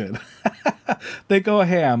saying. Okay, good. They go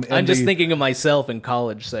ham. I'm just thinking of myself in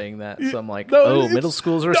college saying that, so I'm like, middle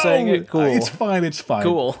schools are saying it? Cool. It's fine.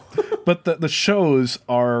 Cool. But the shows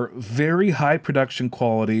are very high production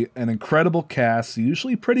quality, an incredible cast,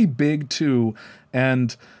 usually pretty big too,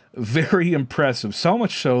 and very impressive. So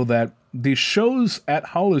much so that the shows at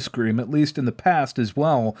Howl-O-Scream, at least in the past as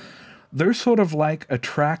well, they're sort of like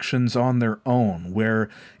attractions on their own, where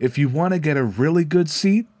if you want to get a really good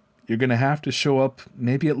seat, you're going to have to show up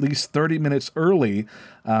maybe at least 30 minutes early.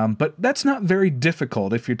 But that's not very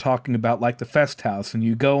difficult if you're talking about like the Fest House and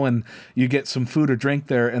you go and you get some food or drink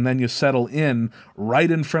there and then you settle in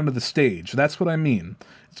right in front of the stage. That's what I mean.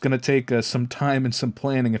 It's going to take some time and some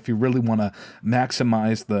planning if you really want to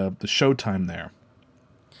maximize the showtime there.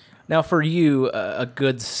 Now, for you, a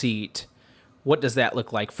good seat, what does that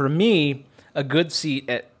look like? For me, a good seat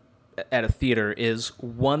at a theater is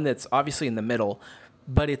one that's obviously in the middle,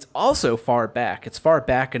 but it's also far back. It's far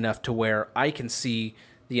back enough to where I can see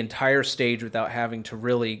the entire stage without having to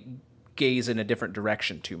really gaze in a different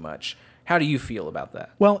direction too much. How do you feel about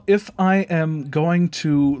that? Well, if I am going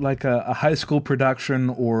to like a high school production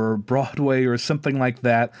or Broadway or something like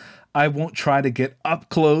that, I won't try to get up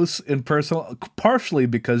close and personal, partially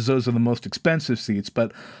because those are the most expensive seats,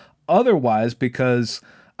 but otherwise because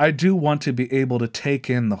I do want to be able to take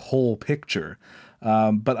in the whole picture.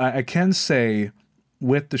 But I can say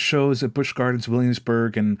with the shows at Busch Gardens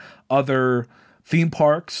Williamsburg and other theme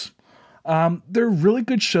parks, they're really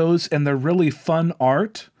good shows and they're really fun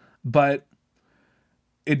art, but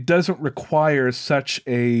it doesn't require such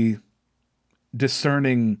a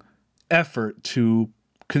discerning effort to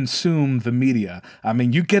consume the media. I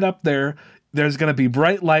mean, you get up there, there's going to be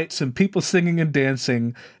bright lights and people singing and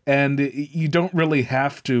dancing, and you don't really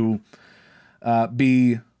have to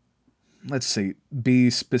be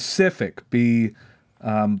specific, be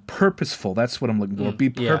purposeful. That's what I'm looking for. Be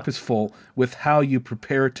purposeful with how you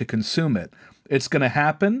prepare to consume it. It's going to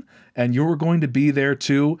happen, and you're going to be there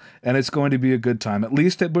too, and it's going to be a good time, at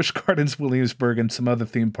least at Busch Gardens Williamsburg and some other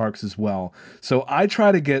theme parks as well. So I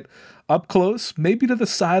try to get up close, maybe to the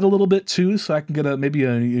side a little bit too, so I can get maybe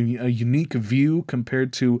a unique view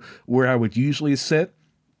compared to where I would usually sit.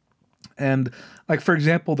 And like, for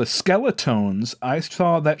example, the Skeletones, I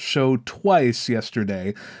saw that show twice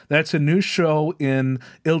yesterday. That's a new show in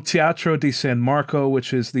Il Teatro di San Marco,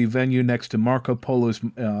 which is the venue next to Marco Polo's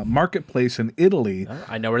marketplace in Italy.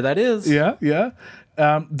 I know where that is. Yeah.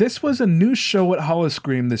 This was a new show at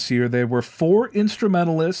Howl-O-Scream this year. There were 4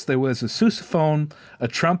 instrumentalists. There was a sousaphone, a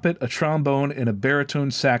trumpet, a trombone, and a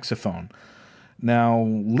baritone saxophone. Now,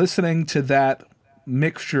 listening to that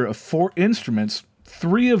mixture of 4 instruments,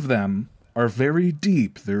 3 of them are very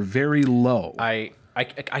deep. They're very low. I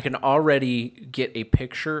can already get a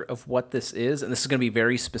picture of what this is, and this is going to be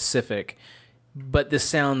very specific, but this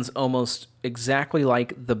sounds almost exactly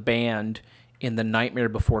like the band in The Nightmare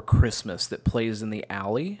Before Christmas that plays in the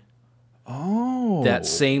alley. Oh. That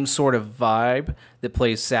same sort of vibe that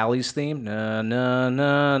plays Sally's theme. Na, na,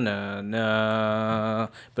 na, na, na.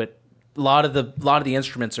 But a lot of the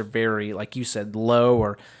instruments are very, like you said, low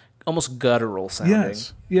or almost guttural sounding.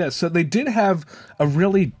 Yes. So they did have a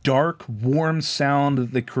really dark, warm sound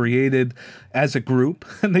that they created as a group,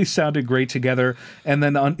 and they sounded great together. And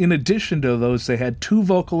then in addition to those, they had 2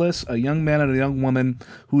 vocalists, a young man and a young woman,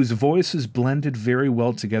 whose voices blended very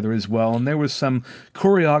well together as well. And there was some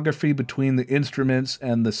choreography between the instruments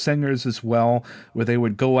and the singers as well, where they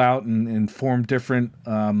would go out and form different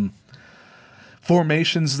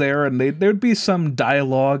formations there, and there'd be some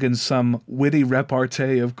dialogue and some witty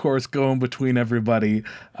repartee, of course, going between everybody.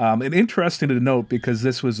 And interesting to note, because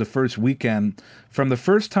this was the first weekend, from the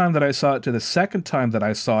first time that I saw it to the second time that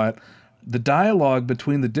I saw it, the dialogue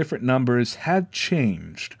between the different numbers had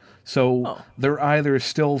changed. So they're either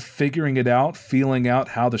still figuring it out, feeling out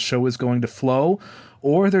how the show is going to flow,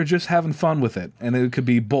 or they're just having fun with it. And it could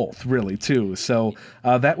be both, really, too. So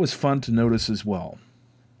that was fun to notice as well.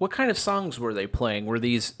 What kind of songs were they playing? Were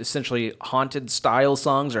these essentially haunted-style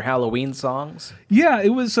songs or Halloween songs? Yeah, it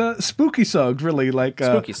was spooky songs, really.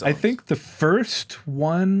 Spooky songs. I think the first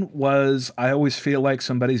one was I Always Feel Like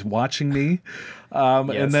Somebody's Watching Me. Yes.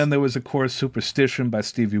 And then there was, of course, Superstition by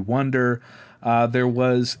Stevie Wonder. There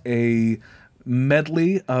was a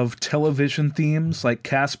medley of television themes like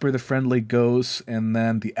Casper the Friendly Ghost, and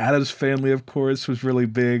then the Addams Family, of course, was really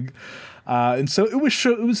big. And so it was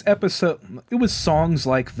songs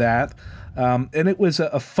like that, and it was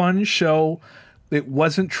a fun show. It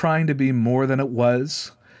wasn't trying to be more than it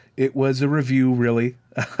was. It was a review, really,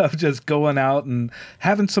 of just going out and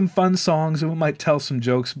having some fun songs, and we might tell some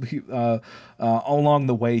jokes along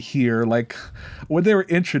the way here. Like when they were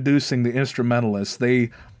introducing the instrumentalists,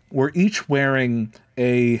 they were each wearing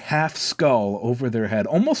a half skull over their head,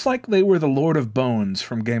 almost like they were the Lord of Bones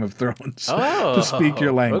from Game of Thrones, to speak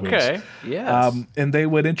your language. Okay, yes. And they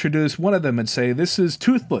would introduce one of them and say, "This is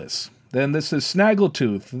Toothless. Then this is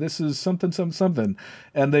Snaggletooth. This is something, something, something."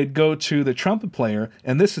 And they'd go to the trumpet player,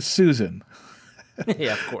 and this is Susan.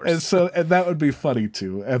 Yeah, of course. And that would be funny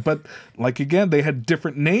too. But like again, they had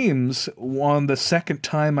different names on the second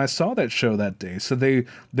time I saw that show that day. So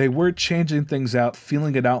they were changing things out,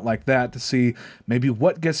 feeling it out like that to see maybe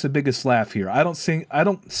what gets the biggest laugh here. I don't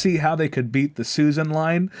see how they could beat the Susan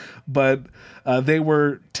line, but they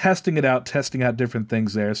were testing out different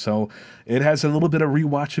things there. So it has a little bit of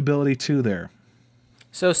rewatchability too there.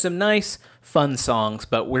 So some nice, fun songs,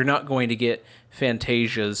 but we're not going to get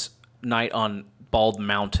Fantasia's Night on Bald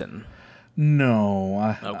Mountain.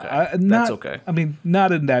 No. Okay. That's okay. I mean,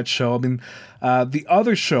 not in that show. I mean, the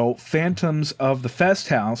other show, Phantoms of the Fest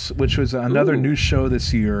House, which was another new show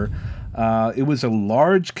this year, it was a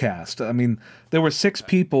large cast. I mean, there were 6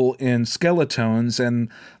 people in Skeletones, and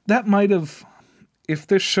that might have, if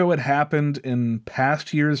this show had happened in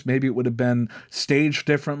past years, maybe it would have been staged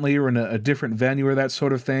differently or in a different venue or that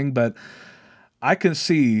sort of thing, but I can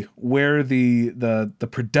see where the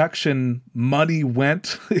production money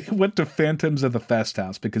went. It went to Phantoms of the Fest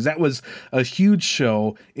House, because that was a huge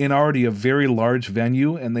show in already a very large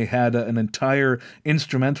venue, and they had an entire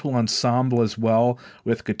instrumental ensemble as well,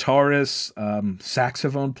 with guitarists,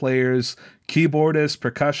 saxophone players, keyboardists,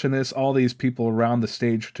 percussionists, all these people around the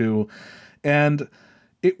stage too. And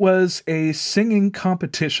it was a singing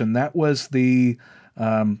competition. That was the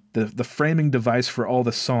framing device for all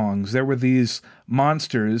the songs. There were these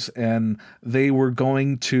monsters, and they were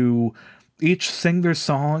going to each sing their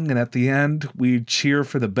song, and at the end we'd cheer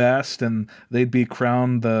for the best, and they'd be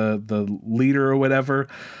crowned the leader or whatever.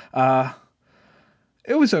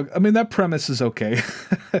 It was that premise is okay.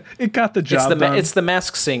 It got the job done. It's the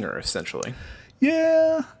Masked Singer, essentially.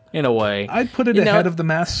 Yeah. In a way. I'd put it ahead of The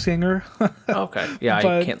Masked Singer. Okay. Yeah,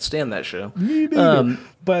 I can't stand that show. Me neither.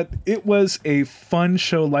 But it was a fun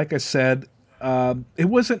show, like I said. It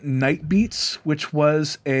wasn't Night Beats, which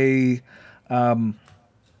was the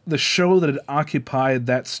show that had occupied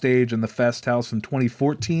that stage in the Fest House in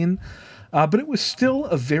 2014. But it was still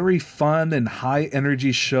a very fun and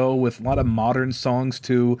high-energy show with a lot of modern songs,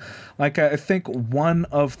 too. Like, I think one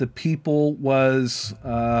of the people was...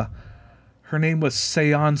 her name was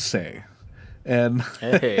Seance. And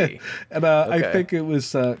hey. and okay. I think it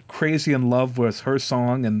was Crazy in Love was her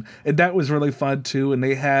song, and that was really fun too. And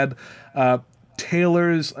they had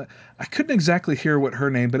Taylor's, I couldn't exactly hear what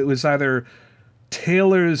her name, but it was either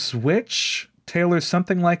Taylor's Witch, Taylor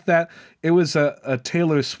something like that. It was a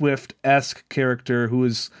Taylor Swift-esque character who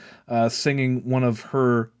was singing one of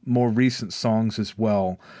her more recent songs as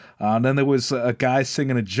well. And then there was a guy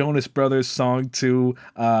singing a Jonas Brothers song to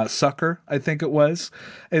Sucker, I think it was.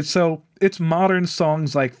 And so it's modern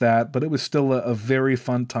songs like that, but it was still a very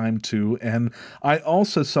fun time too. And I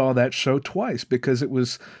also saw that show twice because it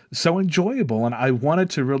was so enjoyable, and I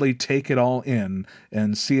wanted to really take it all in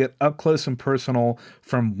and see it up close and personal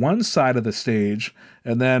from one side of the stage,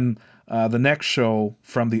 and then the next show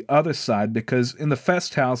from the other side, because in the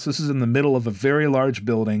Fest House, this is in the middle of a very large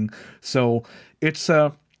building, so it's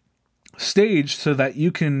staged so that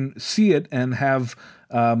you can see it and have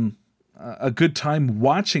a good time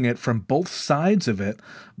watching it from both sides of it,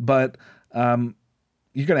 but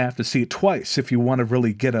you're going to have to see it twice if you want to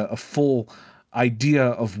really get a full idea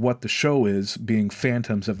of what the show is, being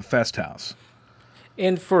Phantoms of a Fest House.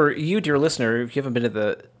 And for you, dear listener, if you haven't been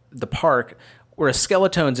to the park, whereas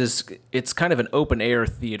Skeletons it's kind of an open air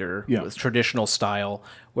theater with traditional style,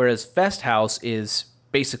 whereas Fest House is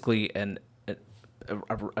basically a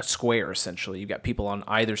square essentially. You've got people on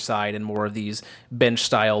either side and more of these bench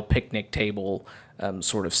style picnic table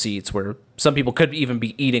sort of seats where some people could even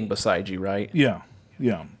be eating beside you, right? Yeah,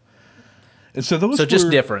 yeah. And so those just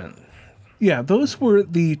different. Yeah, those were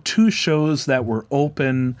the two shows that were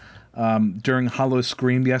open during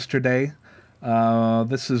Howl-O-Scream yesterday.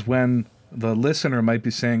 This is when the listener might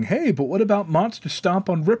be saying, hey, but what about Monster Stomp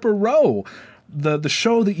on Ripper Row? The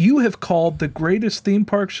show that you have called the greatest theme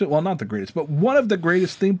park show. Well, not the greatest, but one of the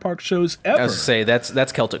greatest theme park shows ever. I was to say, that's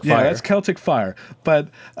Celtic Fire. Yeah, that's Celtic Fire. But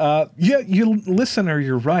you listener,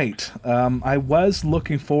 you're right. I was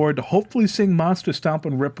looking forward to hopefully seeing Monster Stomp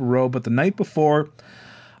on Ripper Row, but the night before,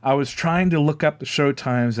 I was trying to look up the show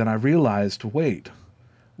times, and I realized, wait,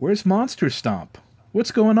 where's Monster Stomp?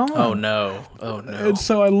 What's going on? Oh, no. And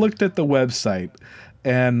so I looked at the website,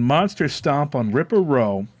 and Monster Stomp on Ripper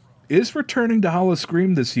Row is returning to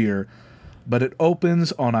Howl-O-Scream this year, but it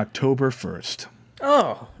opens on October 1st.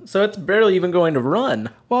 Oh, so it's barely even going to run.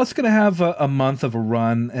 Well, it's going to have a month of a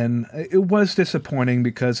run, and it was disappointing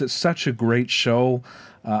because it's such a great show.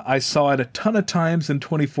 I saw it a ton of times in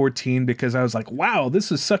 2014 because I was like, wow,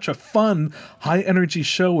 this is such a fun, high-energy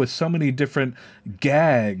show with so many different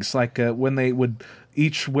gags, like when they would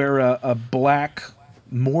each wear a black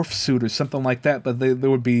morph suit or something like that, but there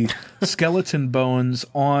would be skeleton bones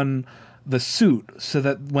on the suit so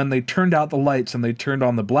that when they turned out the lights and they turned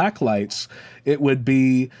on the black lights, it would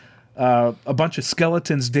be a bunch of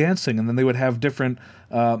skeletons dancing, and then they would have different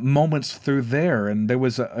moments through there. And there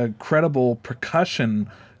was a incredible percussion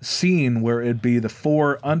scene where it'd be the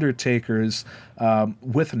four Undertakers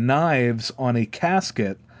with knives on a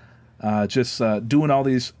casket, just doing all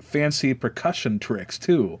these fancy percussion tricks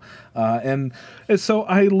too. And so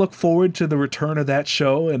I look forward to the return of that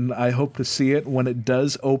show, and I hope to see it when it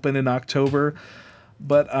does open in October,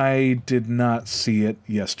 but I did not see it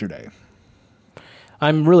yesterday.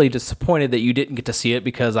 I'm really disappointed that you didn't get to see it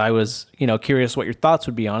because I was, curious what your thoughts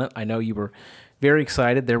would be on it. I know you were very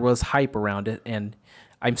excited. There was hype around it, and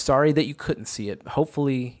I'm sorry that you couldn't see it.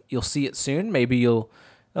 Hopefully you'll see it soon. Maybe you'll,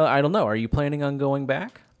 I don't know. Are you planning on going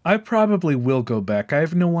back? I probably will go back. I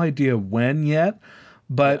have no idea when yet,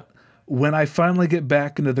 but when I finally get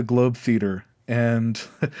back into the Globe Theater and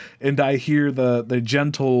I hear the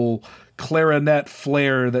gentle clarinet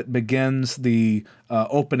flare that begins the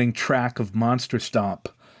opening track of Monster Stomp,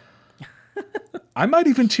 I might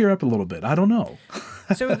even tear up a little bit. I don't know.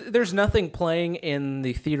 So there's nothing playing in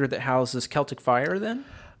the theater that houses Celtic Fire then?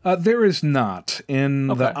 There is not. In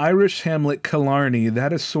the Irish hamlet Killarney,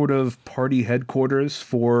 that is sort of party headquarters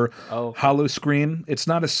for Howl-O-Scream. It's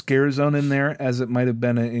not a scare zone in there as it might have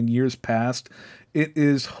been in years past. It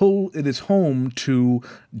is home to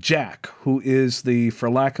Jack, who is for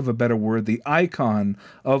lack of a better word, the icon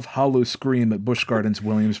of Howl-O-Scream at Busch Gardens,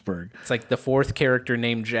 Williamsburg. It's like the fourth character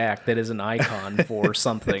named Jack that is an icon for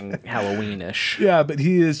something Halloweenish. Yeah, but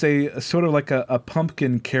he is a sort of like a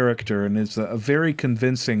pumpkin character, and it's a very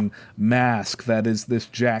convincing mask that is this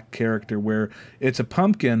Jack character, where it's a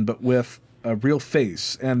pumpkin but with a real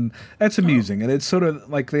face, and that's amusing. And it's sort of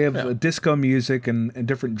like they have disco music and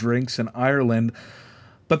different drinks in Ireland,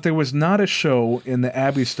 but there was not a show in the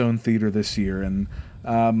Abbey Stone Theater this year, and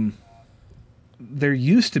there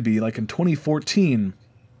used to be, like in 2014,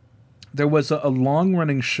 there was a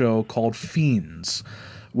long-running show called Fiends,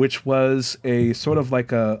 which was a sort of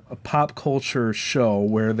like a pop culture show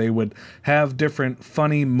where they would have different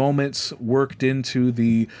funny moments worked into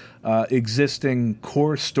the existing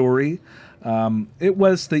core story. It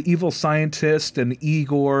was the evil scientist and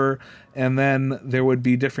Igor, and then there would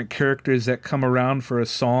be different characters that come around for a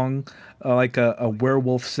song, like a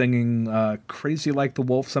werewolf singing Crazy Like the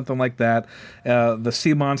Wolf, something like that. The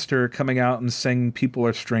sea monster coming out and singing People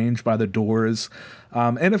Are Strange by the Doors.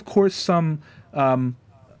 And of course some,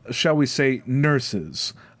 shall we say,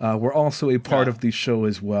 nurses were also a part of the show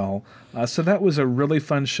as well. So that was a really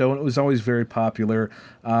fun show, and it was always very popular,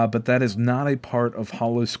 but that is not a part of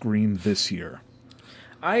Howl-O-Scream this year.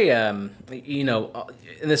 And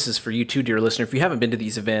this is for you too, dear listener, if you haven't been to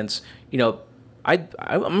these events, I'm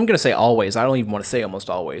going to say always. I don't even want to say almost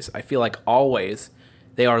always. I feel like always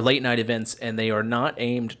they are late night events, and they are not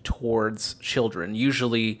aimed towards children.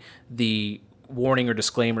 Usually the warning or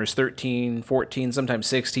disclaimer is 13, 14, sometimes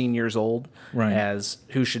 16 years old as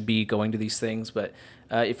who should be going to these things. But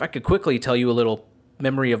if I could quickly tell you a little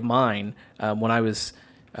memory of mine, when I was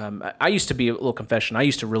I used to be a little confession. I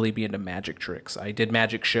used to really be into magic tricks. I did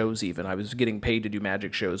magic shows even. I was getting paid to do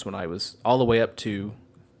magic shows when I was all the way up to,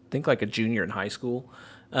 I think, like a junior in high school.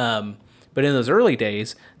 But in those early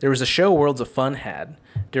days, there was a show Worlds of Fun had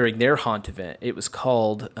during their haunt event. It was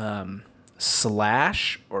called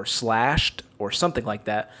Slash or Slashed or something like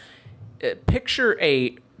that. Picture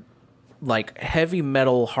a like heavy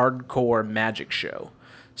metal hardcore magic show.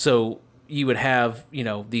 So you would have,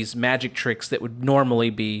 these magic tricks that would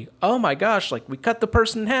normally be, oh my gosh, like we cut the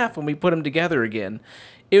person in half and we put them together again.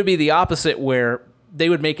 It would be the opposite, where they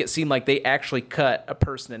would make it seem like they actually cut a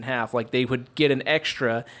person in half. Like they would get an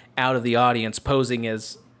extra out of the audience posing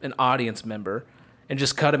as an audience member and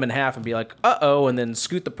just cut him in half and be like, uh-oh, and then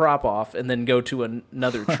scoot the prop off and then go to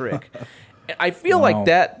another trick. I feel like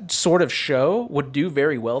that sort of show would do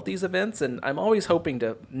very well at these events, and I'm always hoping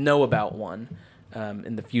to know about one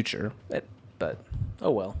in the future. But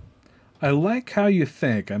oh well. I like how you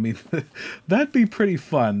think. I mean, that'd be pretty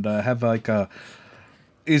fun to have like a...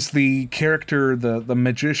 Is the character, the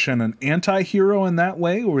magician, an anti-hero in that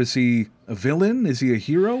way? Or is he a villain? Is he a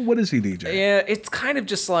hero? What is he, DJ? Yeah, it's kind of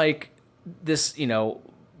just like this,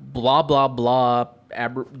 blah, blah, blah,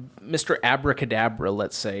 Mr. Abracadabra,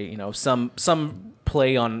 let's say. Some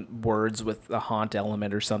play on words with a haunt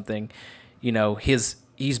element or something.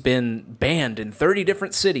 He's been banned in 30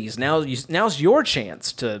 different cities. Now's your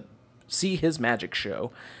chance to see his magic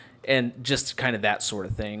show. And just kind of that sort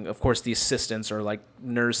of thing. Of course, the assistants are like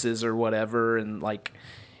nurses or whatever, and like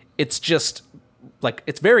it's just like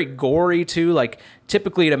it's very gory too. Like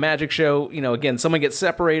typically at a magic show, again, someone gets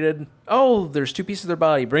separated. Oh, there's two pieces of their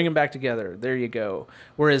body. Bring them back together. There you go.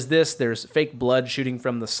 Whereas there's fake blood shooting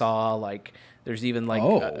from the saw. Like there's even like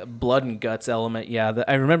a blood and guts element. Yeah,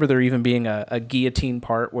 I remember there even being a guillotine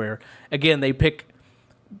part where again they pick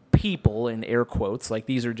people in air quotes. Like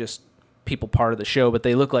these are just people part of the show, but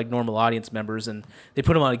they look like normal audience members, and they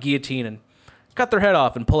put them on a guillotine and cut their head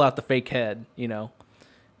off and pull out the fake head,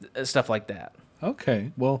 stuff like that.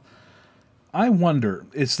 Okay, well, I wonder,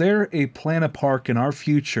 is there a Planet Park in our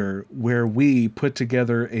future where we put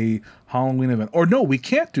together a Halloween event? Or no, we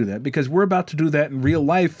can't do that because we're about to do that in real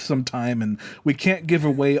life sometime, and we can't give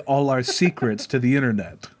away all our secrets to the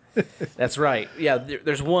internet. That's right. Yeah,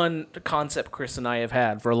 there's one concept Chris and I have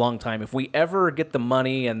had for a long time. If we ever get the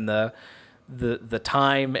money and the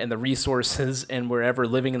time and the resources, and we're ever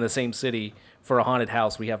living in the same city for a haunted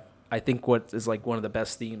house, we have, I think, what is like one of the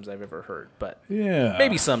best themes I've ever heard. But yeah,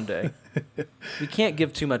 maybe someday. We can't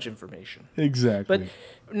give too much information. Exactly.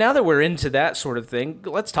 But now that we're into that sort of thing,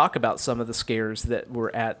 let's talk about some of the scares that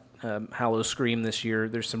were at Howl-O-Scream this year.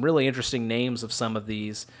 There's some really interesting names of some of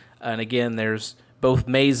these. And again, there's both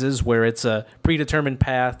mazes where it's a predetermined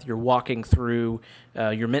path you're walking through,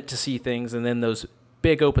 you're meant to see things, and then those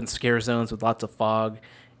big open scare zones with lots of fog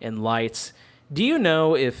and lights. Do you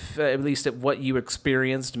know if, at least at what you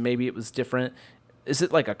experienced, maybe it was different, is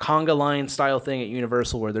it like a conga line style thing at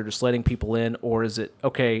Universal where they're just letting people in, or is it,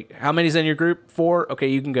 okay, how many's in your group? 4? Okay,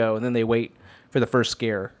 you can go, and then they wait for the first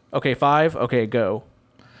scare. Okay, 5? Okay, go.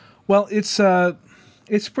 Well, it's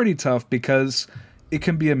pretty tough because it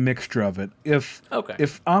can be a mixture of it. If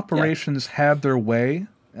operations had their way,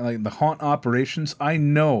 like the haunt operations, I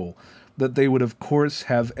know that they would, of course,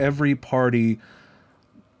 have every party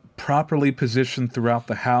properly positioned throughout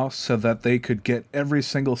the house so that they could get every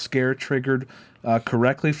single scare triggered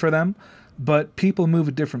correctly for them. But people move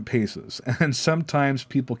at different paces, and sometimes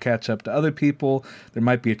people catch up to other people. There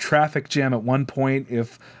might be a traffic jam at one point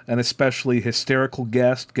if an especially hysterical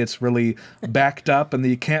guest gets really backed up and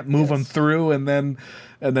you can't move them through, and then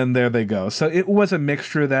there they go. So it was a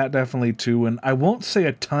mixture of that, definitely, too. And I won't say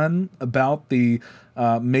a ton about the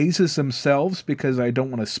mazes themselves because I don't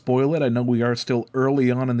want to spoil it. I know we are still early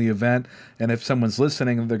on in the event, and if someone's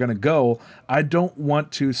listening and they're going to go, I don't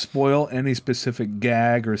want to spoil any specific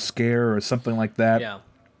gag or scare or something like that. Yeah,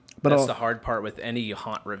 but that's the hard part with any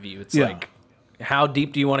haunt review. It's like, how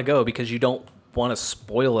deep do you want to go? Because you don't want to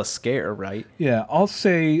spoil a scare, right? Yeah, I'll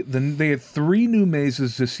say they had 3 new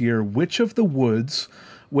mazes this year. Witch of the Woods,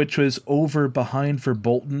 which was over behind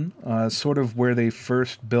Verbolten, sort of where they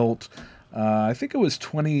first built... I think it was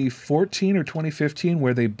 2014 or 2015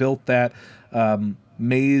 where they built that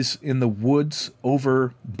maze in the woods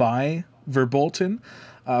over by Verbolten,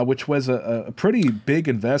 which was a pretty big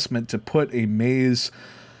investment to put a maze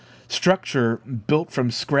structure built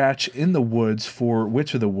from scratch in the woods for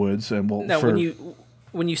Witch of the Woods. And now,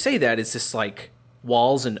 when you say that, is this like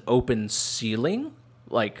walls and open ceiling?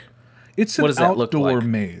 Like, it's an outdoor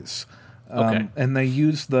maze. Okay. And they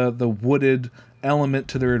use the wooded element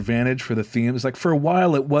to their advantage for the themes. Like for a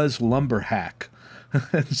while it was lumber hack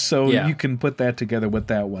So Yeah. you can put that together what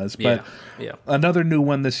that was. But Yeah. another new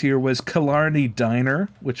one this year was Killarney Diner,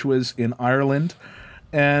 which was in Ireland.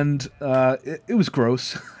 And it was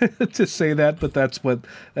gross to say that, but that's what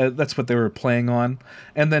they were playing on.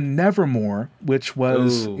 And then Nevermore, which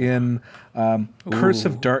was Ooh. in Curse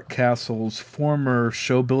of Dark Castle's former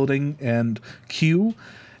show building and queue,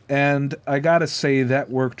 and I gotta say that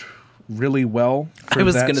worked really well. For I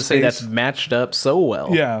was going to say that's matched up so well.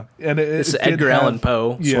 yeah, and It's it Edgar did Allan have-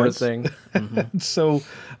 Poe sort of yes. thing. So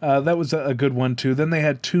that was a good one too. Then they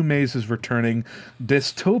had two mazes returning: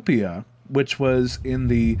 Dystopia, which was in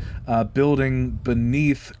the building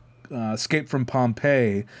beneath Escape from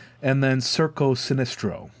Pompeii, and then Circo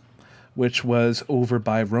Sinistro, which was over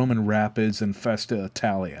by Roman Rapids and Festa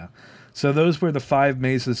Italia. So those were the 5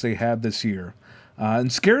 mazes they had this year.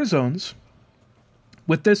 And scare zones.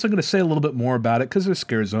 With this, I'm going to say a little bit more about it because they're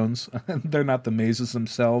scare zones. They're not the mazes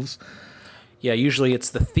themselves. Yeah, usually it's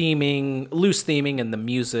the theming, loose theming, and the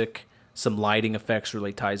music. Some lighting effects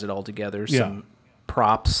really ties it all together. Yeah. Some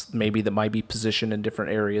props maybe that might be positioned in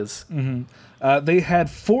different areas. They had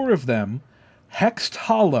 4 of them. Hext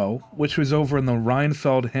Hollow, which was over in the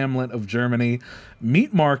Rheinfeld hamlet of Germany.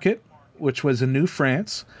 Meat Market, which was in New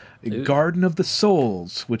France. Garden of the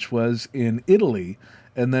Souls, which was in Italy.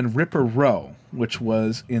 And then Ripper Row, which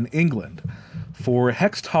was in England. For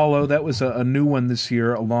Hext Hollow, that was a new one this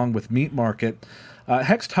year, along with Meat Market.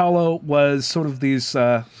 Hext Hollow was sort of these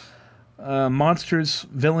monsters,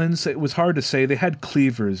 villains. It was hard to say. They had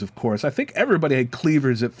cleavers, of course. I think everybody had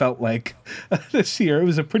cleavers, it felt like, this year. It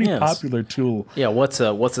was a pretty Yes. popular tool. Yeah, what's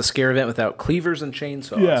a scare event without cleavers and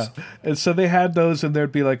chainsaws? Yeah, and so they had those, and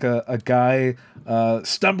there'd be like a guy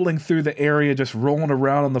stumbling through the area, just rolling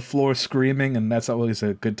around on the floor screaming, and that's always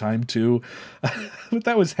a good time too. But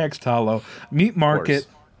that was Hext Hollow. Meat Market.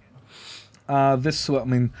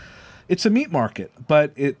 It's a meat market,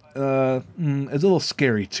 but it's a little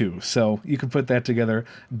scary too. So you can put that together.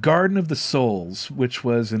 Garden of the Souls, which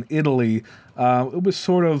was in Italy, it was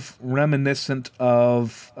sort of reminiscent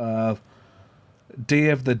of Day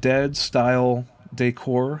of the Dead style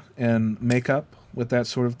decor and makeup with that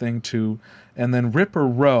sort of thing too. And then Ripper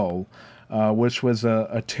Row, which was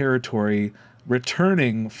a territory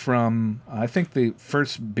returning from, I think they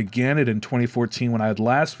first began it in 2014 when I had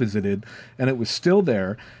last visited, and it was still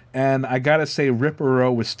there. And I gotta say, Ripper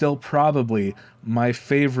Row was still probably my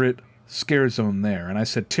favorite scare zone there. And I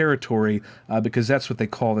said territory because that's what they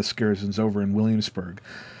call the scare zones over in Williamsburg.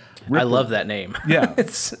 I love that name. Yeah.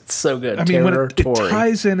 it's so good. I mean, when it Territory.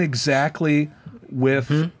 ties in exactly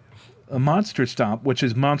with a Monster Stomp, which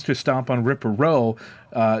is Monster Stomp on Ripper Row.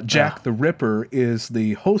 Jack the Ripper is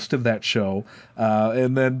the host of that show.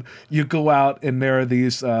 And then you go out and there are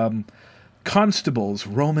these constables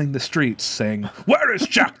roaming the streets saying, "Where is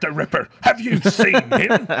Jack the Ripper? Have you seen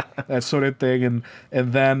him?" That sort of thing.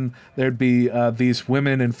 And then there'd be these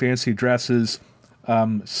women in fancy dresses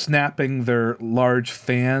snapping their large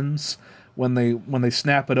fans. When they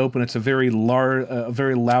snap it open, it's a very loud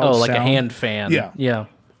Oh, like sound. a hand fan. Yeah. Yeah.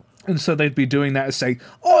 And so they'd be doing that and say,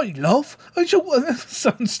 "I love,"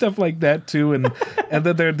 some stuff like that too. And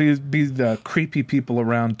then there'd be the creepy people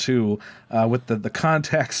around too, with the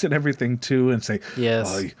contacts and everything too, and say,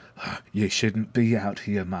 Yes. "Oh, you shouldn't be out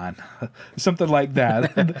here, man," something like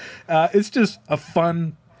that. And, it's just a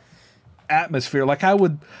fun atmosphere. Like I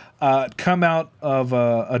would come out of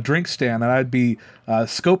a drink stand and I'd be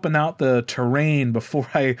scoping out the terrain before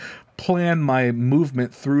I plan my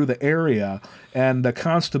movement through the area, and the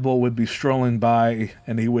constable would be strolling by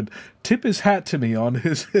and he would tip his hat to me on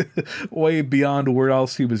his way beyond where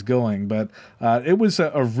else he was going. But it was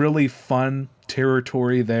a really fun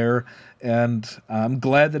territory there, and I'm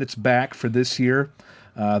glad that it's back for this year.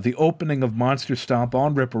 The opening of Monster Stomp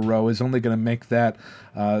on Ripper Row is only going to make that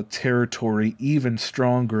territory even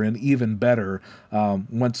stronger and even better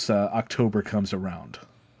once October comes around.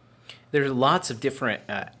 There's lots of different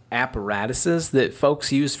apparatuses that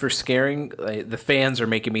folks use for scaring. The fans are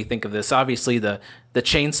making me think of this. Obviously, the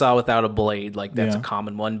chainsaw without a blade, like that's a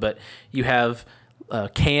common one. But you have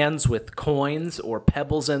cans with coins or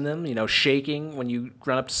pebbles in them, shaking when you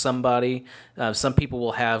run up to somebody. Some people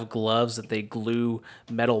will have gloves that they glue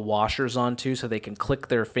metal washers onto so they can click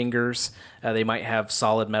their fingers. They might have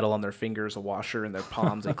solid metal on their fingers, a washer in their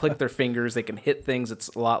palms. They click their fingers. They can hit things. It's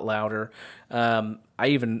a lot louder. I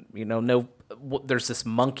even, know there's this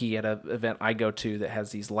monkey at an event I go to that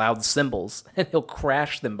has these loud cymbals, and he'll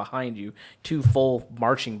crash them behind you, 2 full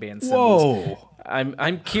marching band cymbals. Whoa.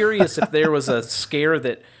 I'm curious if there was a scare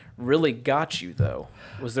that really got you, though.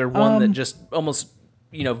 Was there one that just almost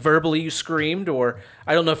verbally you screamed, or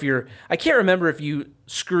I don't know if I can't remember if you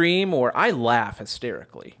scream or I laugh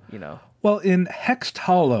hysterically. Well, in Hexed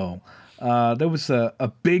Hollow, there was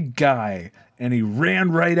a big guy, and he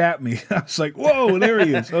ran right at me. I was like, "Whoa, there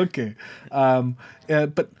he is!" Okay,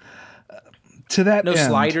 but to that No end,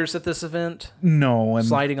 sliders at this event? no, and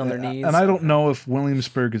Sliding on their knees? and I don't know if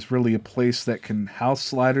Williamsburg is really a place that can house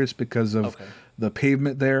sliders because of the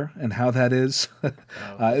pavement there and how that is.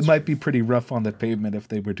 It might be pretty rough on the pavement if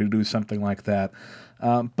they were to do something like that.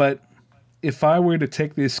 But if I were to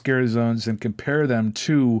take these scare zones and compare them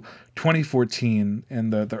to 2014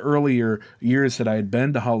 and the earlier years that I had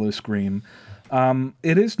been to Howl-O-Scream,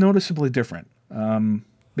 it is noticeably different.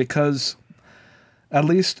 Because at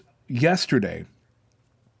least yesterday,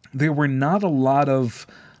 there were not a lot of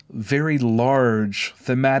very large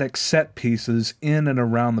thematic set pieces in and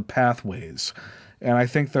around the pathways. And I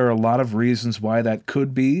think there are a lot of reasons why that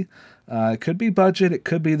could be. It could be budget. It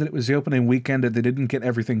could be that it was the opening weekend and they didn't get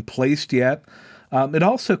everything placed yet. It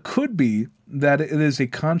also could be that it is a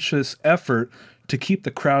conscious effort to keep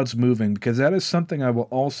the crowds moving, because that is something I will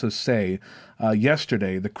also say.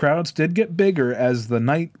 Yesterday, the crowds did get bigger as the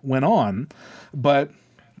night went on, but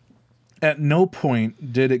at no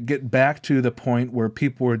point did it get back to the point where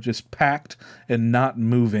people were just packed and not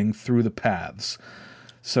moving through the paths.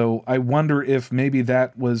 So I wonder if maybe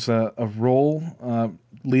that was a role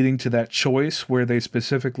leading to that choice where they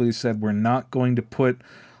specifically said we're not going to put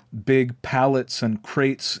big pallets and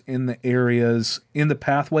crates in the areas, in the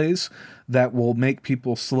pathways, that will make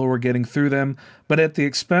people slower getting through them. But at the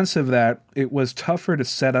expense of that, it was tougher to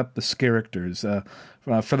set up the characters.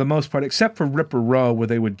 For the most part, except for Ripper Row, where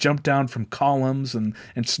they would jump down from columns and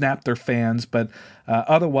snap their fans. But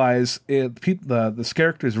otherwise, the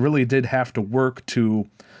characters really did have to work to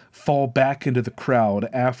fall back into the crowd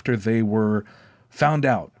after they were found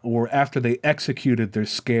out or after they executed their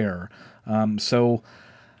scare. So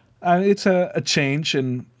it's a change,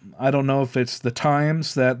 and I don't know if it's the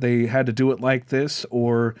times that they had to do it like this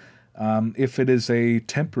or if it is a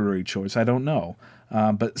temporary choice. I don't know.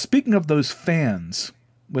 But speaking of those fans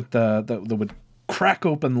with that would crack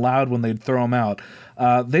open loud when they'd throw them out,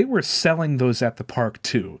 they were selling those at the park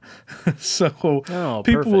too. So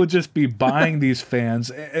people would just be buying these fans,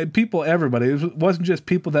 and everybody. It wasn't just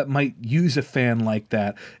people that might use a fan like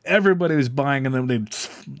that. Everybody was buying, and then they'd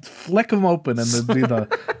flick them open, and there'd be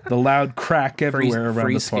the loud crack everywhere around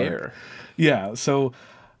free the park. Scare. Yeah, so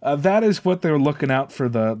that is what they're looking out for,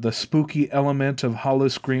 the spooky element of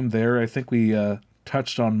Howl-O-Scream there. I think we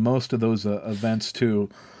touched on most of those events too.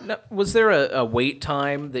 Now, was there a wait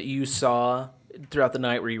time that you saw throughout the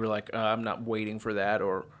night where you were like, I'm not waiting for that,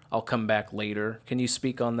 or I'll come back later? Can you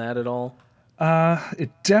speak on that at all?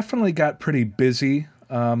 It definitely got pretty busy.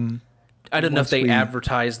 I don't know if they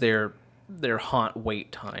advertise their haunt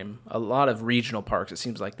wait time. A lot of regional parks, it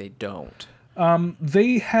seems like they don't.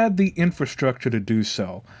 They had the infrastructure to do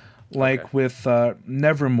so. Like with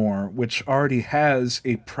Nevermore, which already has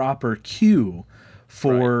a proper queue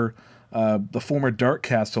for the former Dark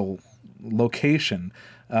Castle location.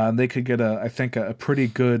 They could get, I think, a pretty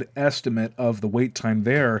good estimate of the wait time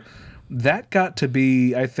there. That got to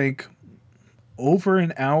be, I think, over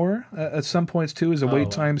an hour at some points, too, as a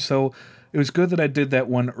wait time. So it was good that I did that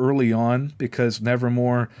one early on, because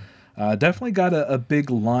Nevermore definitely got a big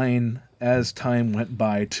line as time went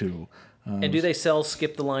by, too. And do they sell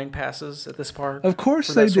skip the line passes at this park? Of course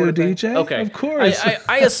they do, DJ. Okay. Of course.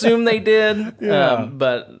 I assume they did, Yeah.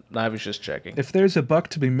 but I was just checking. If there's a buck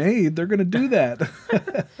to be made, they're going to do that.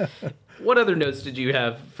 What other notes did you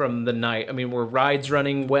have from the night? I mean, were rides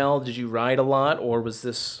running well? Did you ride a lot, or was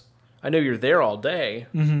this... I know you're there all day.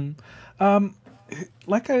 Mm-hmm.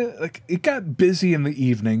 It got busy in the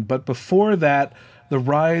evening, but before that, the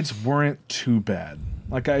rides weren't too bad.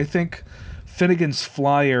 Like, I think Finnegan's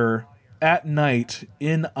Flyer at night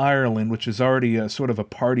in Ireland, which is already a sort of a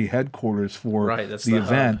party headquarters for the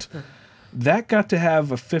event, that got to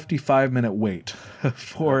have a 55-minute wait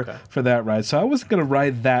for that ride. So I wasn't going to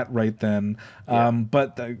ride that right then.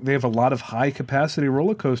 But they have a lot of high-capacity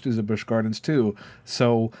roller coasters at Busch Gardens, too.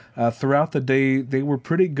 So throughout the day, they were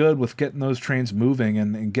pretty good with getting those trains moving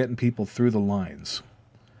and getting people through the lines.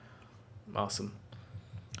 Awesome.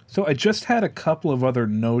 So I just had a couple of other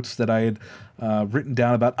notes that I had written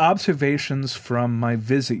down about observations from my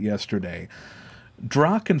visit yesterday.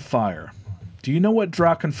 Drachenfire. Do you know what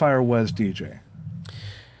Drachenfire was, DJ?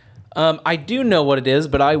 I do know what it is,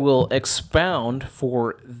 but I will expound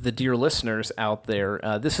for the dear listeners out there.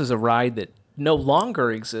 This is a ride that no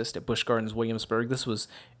longer exists at Busch Gardens Williamsburg. This was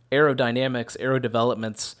Aerodynamics, Aero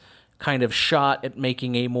Development's kind of shot at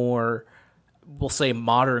making a more we'll say,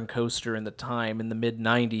 modern coaster in the time, in the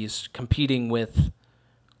mid-90s, competing with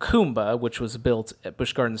Kumba, which was built at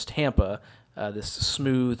Busch Gardens Tampa, this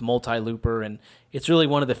smooth multi-looper, and it's really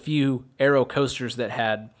one of the few aero coasters that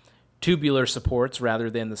had tubular supports rather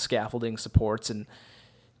than the scaffolding supports, and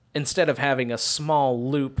instead of having a small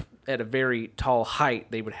loop at a very tall height,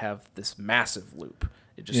 they would have this massive loop.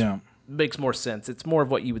 It just makes more sense. It's more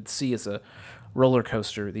of what you would see as a roller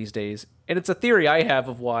coaster these days, and it's a theory I have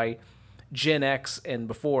of why Gen X and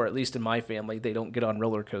before, at least in my family, they don't get on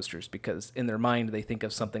roller coasters, because in their mind they think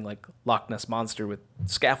of something like Loch Ness Monster with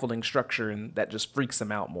scaffolding structure, and that just freaks them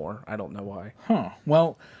out more. I don't know why.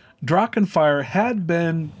 Well, Drachenfire had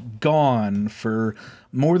been gone for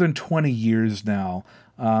more than 20 years now.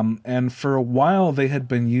 And for a while, they had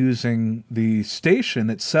been using the station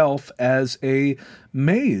itself as a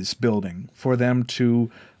maze building for them to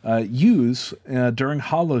use during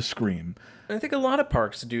Howl-O-Scream. I think a lot of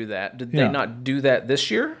parks do that. Did they not do that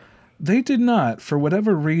this year? They did not. For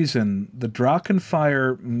whatever reason, the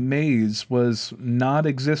Drachenfire maze was not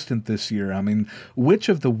existent this year. I mean, Witch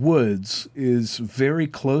of the Woods is very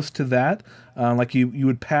close to that. Like you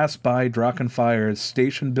would pass by Drachenfire's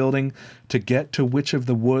station building to get to Witch of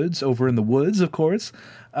the Woods, over in the woods, of course.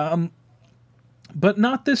 But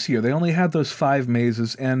not this year. They only had those 5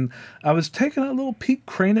 mazes, and I was taking a little peek,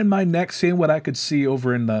 craning my neck, seeing what I could see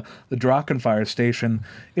over in the Drachenfire station.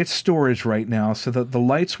 It's storage right now, so that the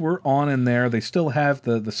lights were on in there. They still have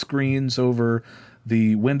the screens over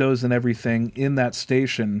the windows and everything in that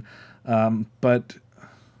station, but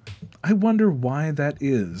I wonder why that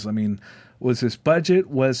is. I mean, was this budget?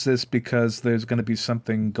 Was this because there's going to be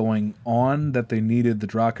something going on that they needed the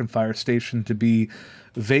Drachenfire station to be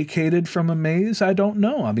vacated from a maze? I don't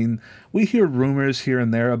know. I mean, we hear rumors here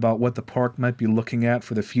and there about what the park might be looking at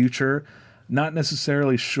for the future. Not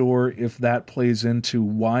necessarily sure if that plays into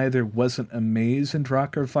why there wasn't a maze in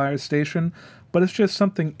Drachenfire Station, but it's just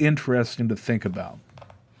something interesting to think about.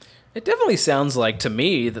 It definitely sounds like, to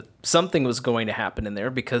me, that something was going to happen in there,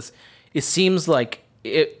 because it seems like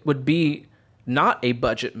it would be not a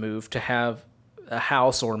budget move to have a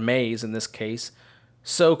house, or maze in this case,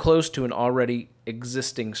 so close to an already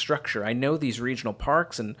existing structure. I know these regional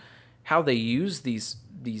parks and how they use these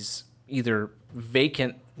either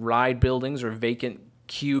vacant ride buildings or vacant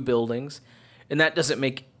queue buildings, and that doesn't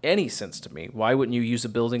make any sense to me. Why wouldn't you use a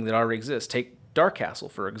building that already exists? Take Dark Castle,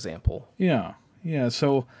 for example. Yeah.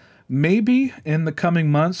 So maybe in the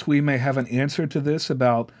coming months we may have an answer to this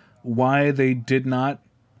about why they did not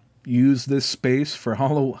use this space for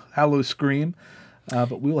Howl-O-Scream,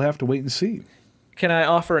 but we'll have to wait and see. Can I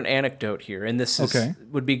offer an anecdote here? And this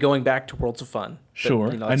would be going back to Worlds of Fun.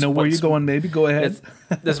 Sure. I know where you're going. Maybe go ahead.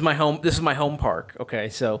 This is my home. This is my home park. Okay,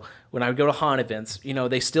 so when I would go to haunt events,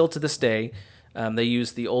 they still to this day, they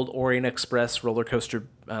use the old Orient Express roller coaster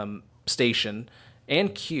station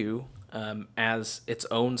and queue as its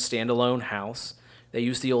own standalone house. They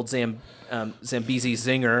use the old Zambezi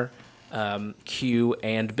Zinger queue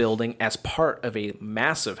and building as part of a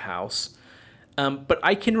massive house. But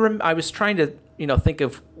I can I was trying to think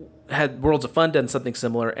of, had Worlds of Fun done something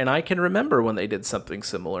similar, and I can remember when they did something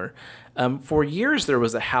similar. For years there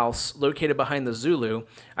was a house located behind the Zulu.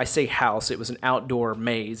 I say house, it was an outdoor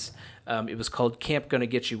maze. It was called Camp Gonna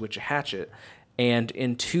Get You with Your Hatchet. And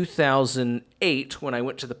in 2008, when I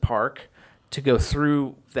went to the park to go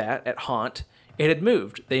through that at Haunt, it had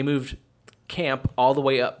moved. They moved camp all the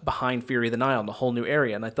way up behind Fury of the Nile in a whole new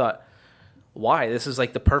area. And I thought, why? This is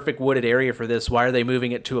like the perfect wooded area for this. Why are they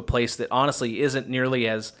moving it to a place that honestly isn't nearly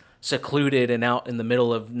as secluded and out in the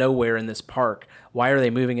middle of nowhere in this park? Why are they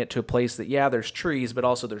moving it to a place that, there's trees, but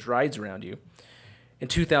also there's rides around you? In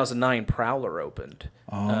 2009, Prowler opened.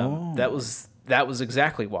 That was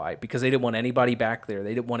exactly why, because they didn't want anybody back there.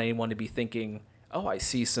 They didn't want anyone to be thinking, oh, I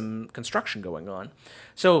see some construction going on.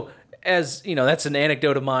 So, as that's an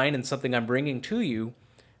anecdote of mine and something I'm bringing to you.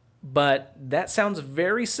 But that sounds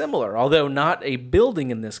very similar, although not a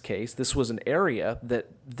building in this case. This was an area that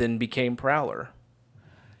then became Prowler.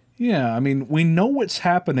 Yeah, I mean, we know what's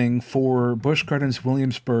happening for Busch Gardens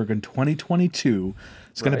Williamsburg in 2022.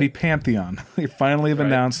 It's going to be Pantheon. They finally have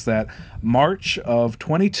announced that March of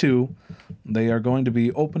 22, they are going to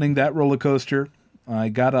be opening that roller coaster. I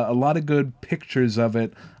got a lot of good pictures of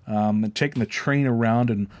it, taking the train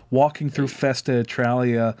around and walking through Festa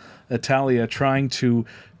Italia, trying to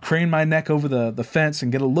crane my neck over the fence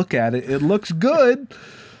and get a look at it. It looks good.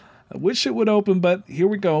 I wish it would open, but here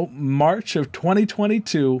we go. March of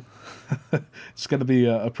 2022. It's going to be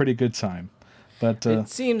a pretty good time. But it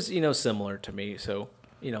seems, similar to me. So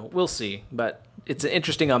we'll see. But it's an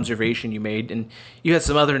interesting observation you made, and you had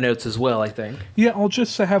some other notes as well, I think. Yeah, I'll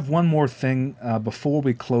just have one more thing before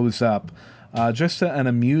we close up. Just an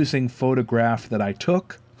amusing photograph that I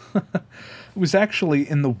took. It was actually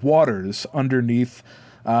in the waters underneath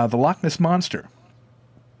the Loch Ness Monster.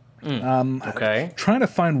 Okay. Trying to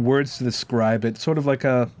find words to describe it, sort of like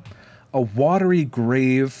a watery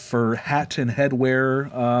grave for hat and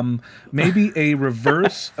headwear, maybe a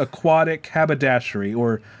reverse aquatic haberdashery,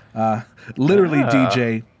 or literally,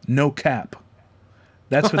 DJ, no cap.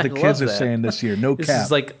 That's what the kids are saying this year, no cap. This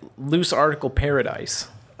is like loose article paradise.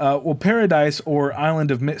 Well, Paradise or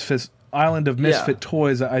Island of Misfit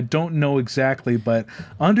Toys, I don't know exactly, but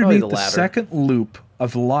underneath the second loop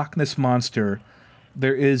of the Loch Ness Monster,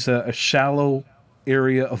 there is a shallow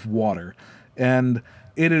area of water, and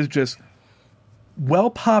it is just well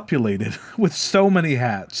populated with so many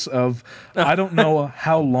hats of, I don't know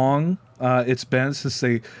how long it's been since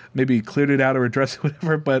they maybe cleared it out or addressed it,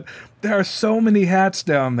 whatever, but there are so many hats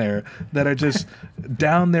down there that are just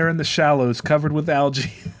down there in the shallows covered with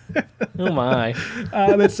algae. Oh my.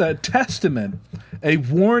 It's a testament, a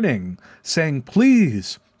warning saying,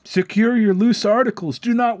 please secure your loose articles.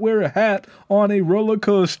 Do not wear a hat on a roller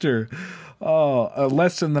coaster. Oh, a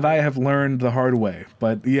lesson that I have learned the hard way.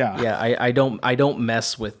 But yeah. Yeah, I don't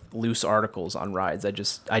mess with loose articles on rides. I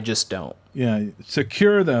just don't. Yeah,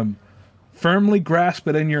 secure them. Firmly grasp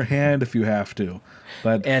it in your hand if you have to.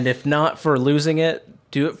 And if not for losing it,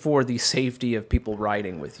 do it for the safety of people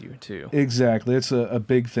riding with you too. Exactly. It's a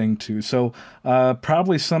big thing too. So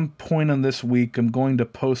probably some point in this week, I'm going to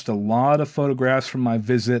post a lot of photographs from my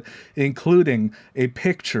visit, including a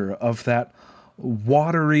picture of that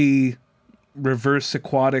watery reverse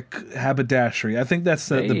aquatic haberdashery. I think that's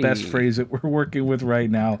the best phrase that we're working with right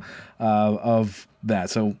now of that.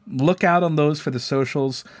 So look out on those for the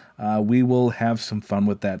socials. We will have some fun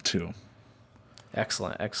with that too.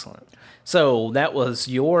 Excellent. So that was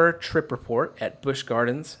your trip report at Busch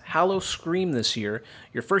Gardens. Howl-O-Scream this year.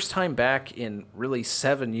 Your first time back in really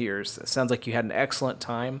 7 years. It sounds like you had an excellent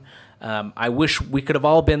time. I wish we could have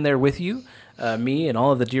all been there with you, me and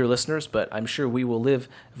all of the dear listeners, but I'm sure we will live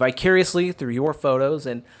vicariously through your photos.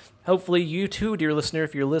 And hopefully you too, dear listener,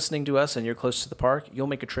 if you're listening to us and you're close to the park, you'll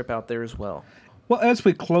make a trip out there as well. Well, as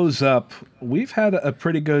we close up, we've had a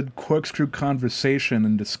pretty good corkscrew conversation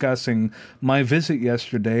in discussing my visit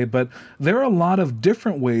yesterday, but there are a lot of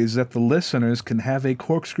different ways that the listeners can have a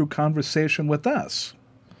corkscrew conversation with us.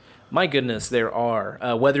 My goodness, there are.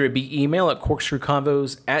 Whether it be email at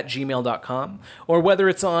corkscrewconvos@gmail.com, or whether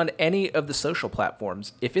it's on any of the social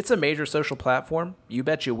platforms. If it's a major social platform, you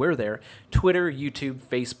betcha we're there. Twitter, YouTube,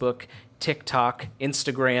 Facebook, TikTok,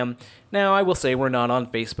 Instagram. Now, I will say we're not on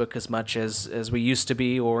Facebook as much as we used to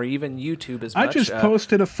be, or even YouTube as much. I just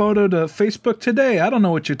posted a photo to Facebook today. I don't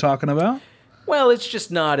know what you're talking about. Well, it's just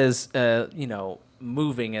not as,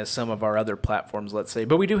 moving as some of our other platforms, let's say.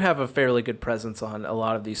 But we do have a fairly good presence on a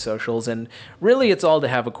lot of these socials, and really it's all to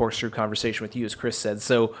have a corkscrew conversation with you, as Chris said.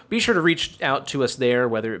 So be sure to reach out to us there,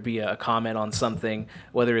 whether it be a comment on something,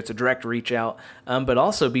 whether it's a direct reach out, but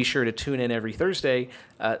also be sure to tune in every Thursday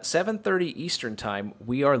at 7:30 Eastern Time.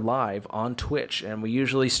 We are live on Twitch, and we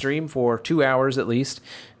usually stream for 2 hours at least.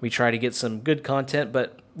 We try to get some good content,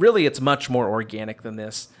 but really it's much more organic than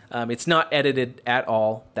this. It's not edited at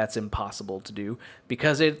all. That's impossible to do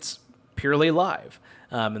because it's purely live.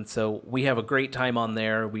 And so we have a great time on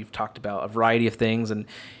there. We've talked about a variety of things. And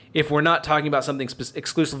if we're not talking about something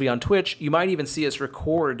exclusively on Twitch, you might even see us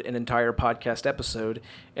record an entire podcast episode,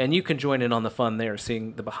 and you can join in on the fun there,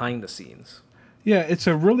 seeing the behind the scenes. Yeah, it's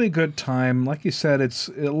a really good time. Like you said, it's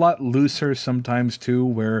a lot looser sometimes, too,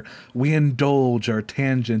 where we indulge our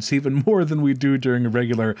tangents even more than we do during a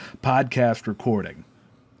regular podcast recording.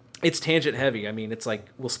 It's tangent heavy. I mean, it's like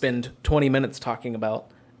we'll spend 20 minutes talking about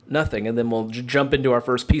nothing, and then we'll jump into our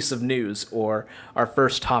first piece of news or our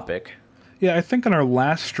first topic. Yeah, I think on our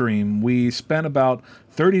last stream, we spent about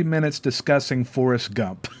 30 minutes discussing Forrest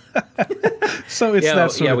Gump. So it's that sort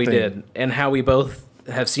of thing. Yeah, we did. And how we both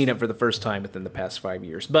have seen it for the first time within the past 5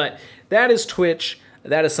 years. But that is Twitch.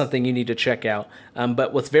 That is something you need to check out.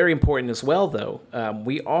 But what's very important as well, though,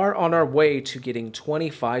 we are on our way to getting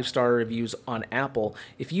 25-star reviews on Apple.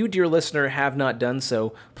 If you, dear listener, have not done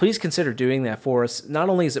so, please consider doing that for us. Not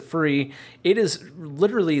only is it free, it is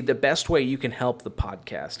literally the best way you can help the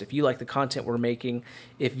podcast. If you like the content we're making,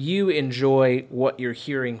 if you enjoy what you're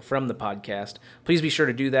hearing from the podcast, please be sure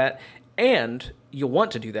to do that. And you'll want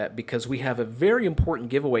to do that because we have a very important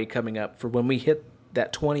giveaway coming up for when we hit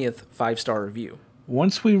that 20th 5-star review.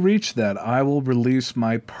 Once we reach that, I will release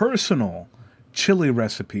my personal chili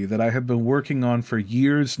recipe that I have been working on for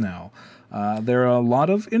years now. There are a lot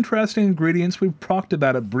of interesting ingredients. We've talked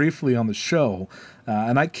about it briefly on the show,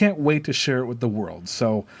 and I can't wait to share it with the world.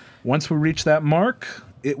 So once we reach that mark,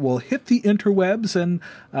 it will hit the interwebs, and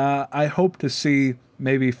I hope to see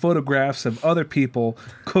maybe photographs of other people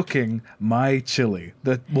cooking my chili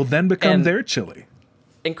that will then become their chili.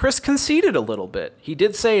 And Chris conceded a little bit. He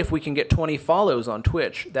did say if we can get 20 follows on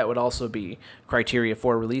Twitch, that would also be criteria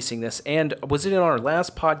for releasing this. And was it in our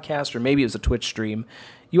last podcast, or maybe it was a Twitch stream,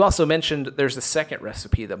 you also mentioned there's a second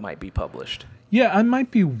recipe that might be published. Yeah, I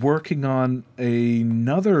might be working on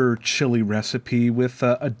another chili recipe with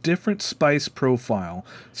a different spice profile.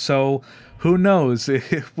 So who knows?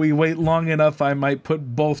 If we wait long enough, I might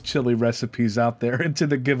put both chili recipes out there into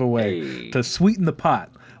the giveaway to sweeten the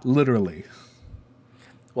pot, literally.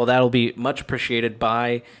 Well, that'll be much appreciated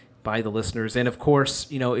by the listeners. And of course,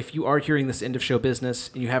 if you are hearing this End of Show Business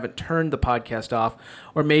and you haven't turned the podcast off,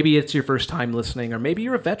 or maybe it's your first time listening, or maybe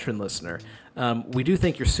you're a veteran listener, we do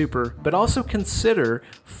think you're super, but also consider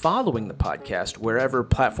following the podcast wherever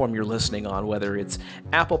platform you're listening on, whether it's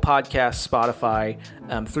Apple Podcasts, Spotify,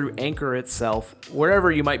 through Anchor itself, wherever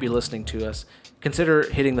you might be listening to us. Consider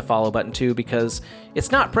hitting the follow button too, because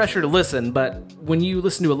it's not pressure to listen, but when you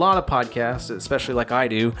listen to a lot of podcasts, especially like I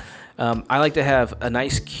do, I like to have a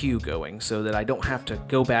nice queue going so that I don't have to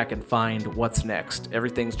go back and find what's next.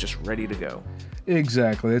 Everything's just ready to go.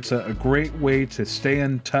 Exactly. It's a great way to stay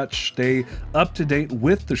in touch, stay up to date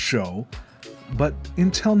with the show. But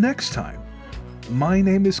until next time, my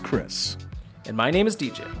name is Chris. And my name is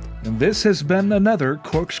DJ. And this has been another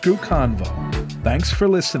Corkscrew Convo. Thanks for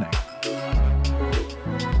listening.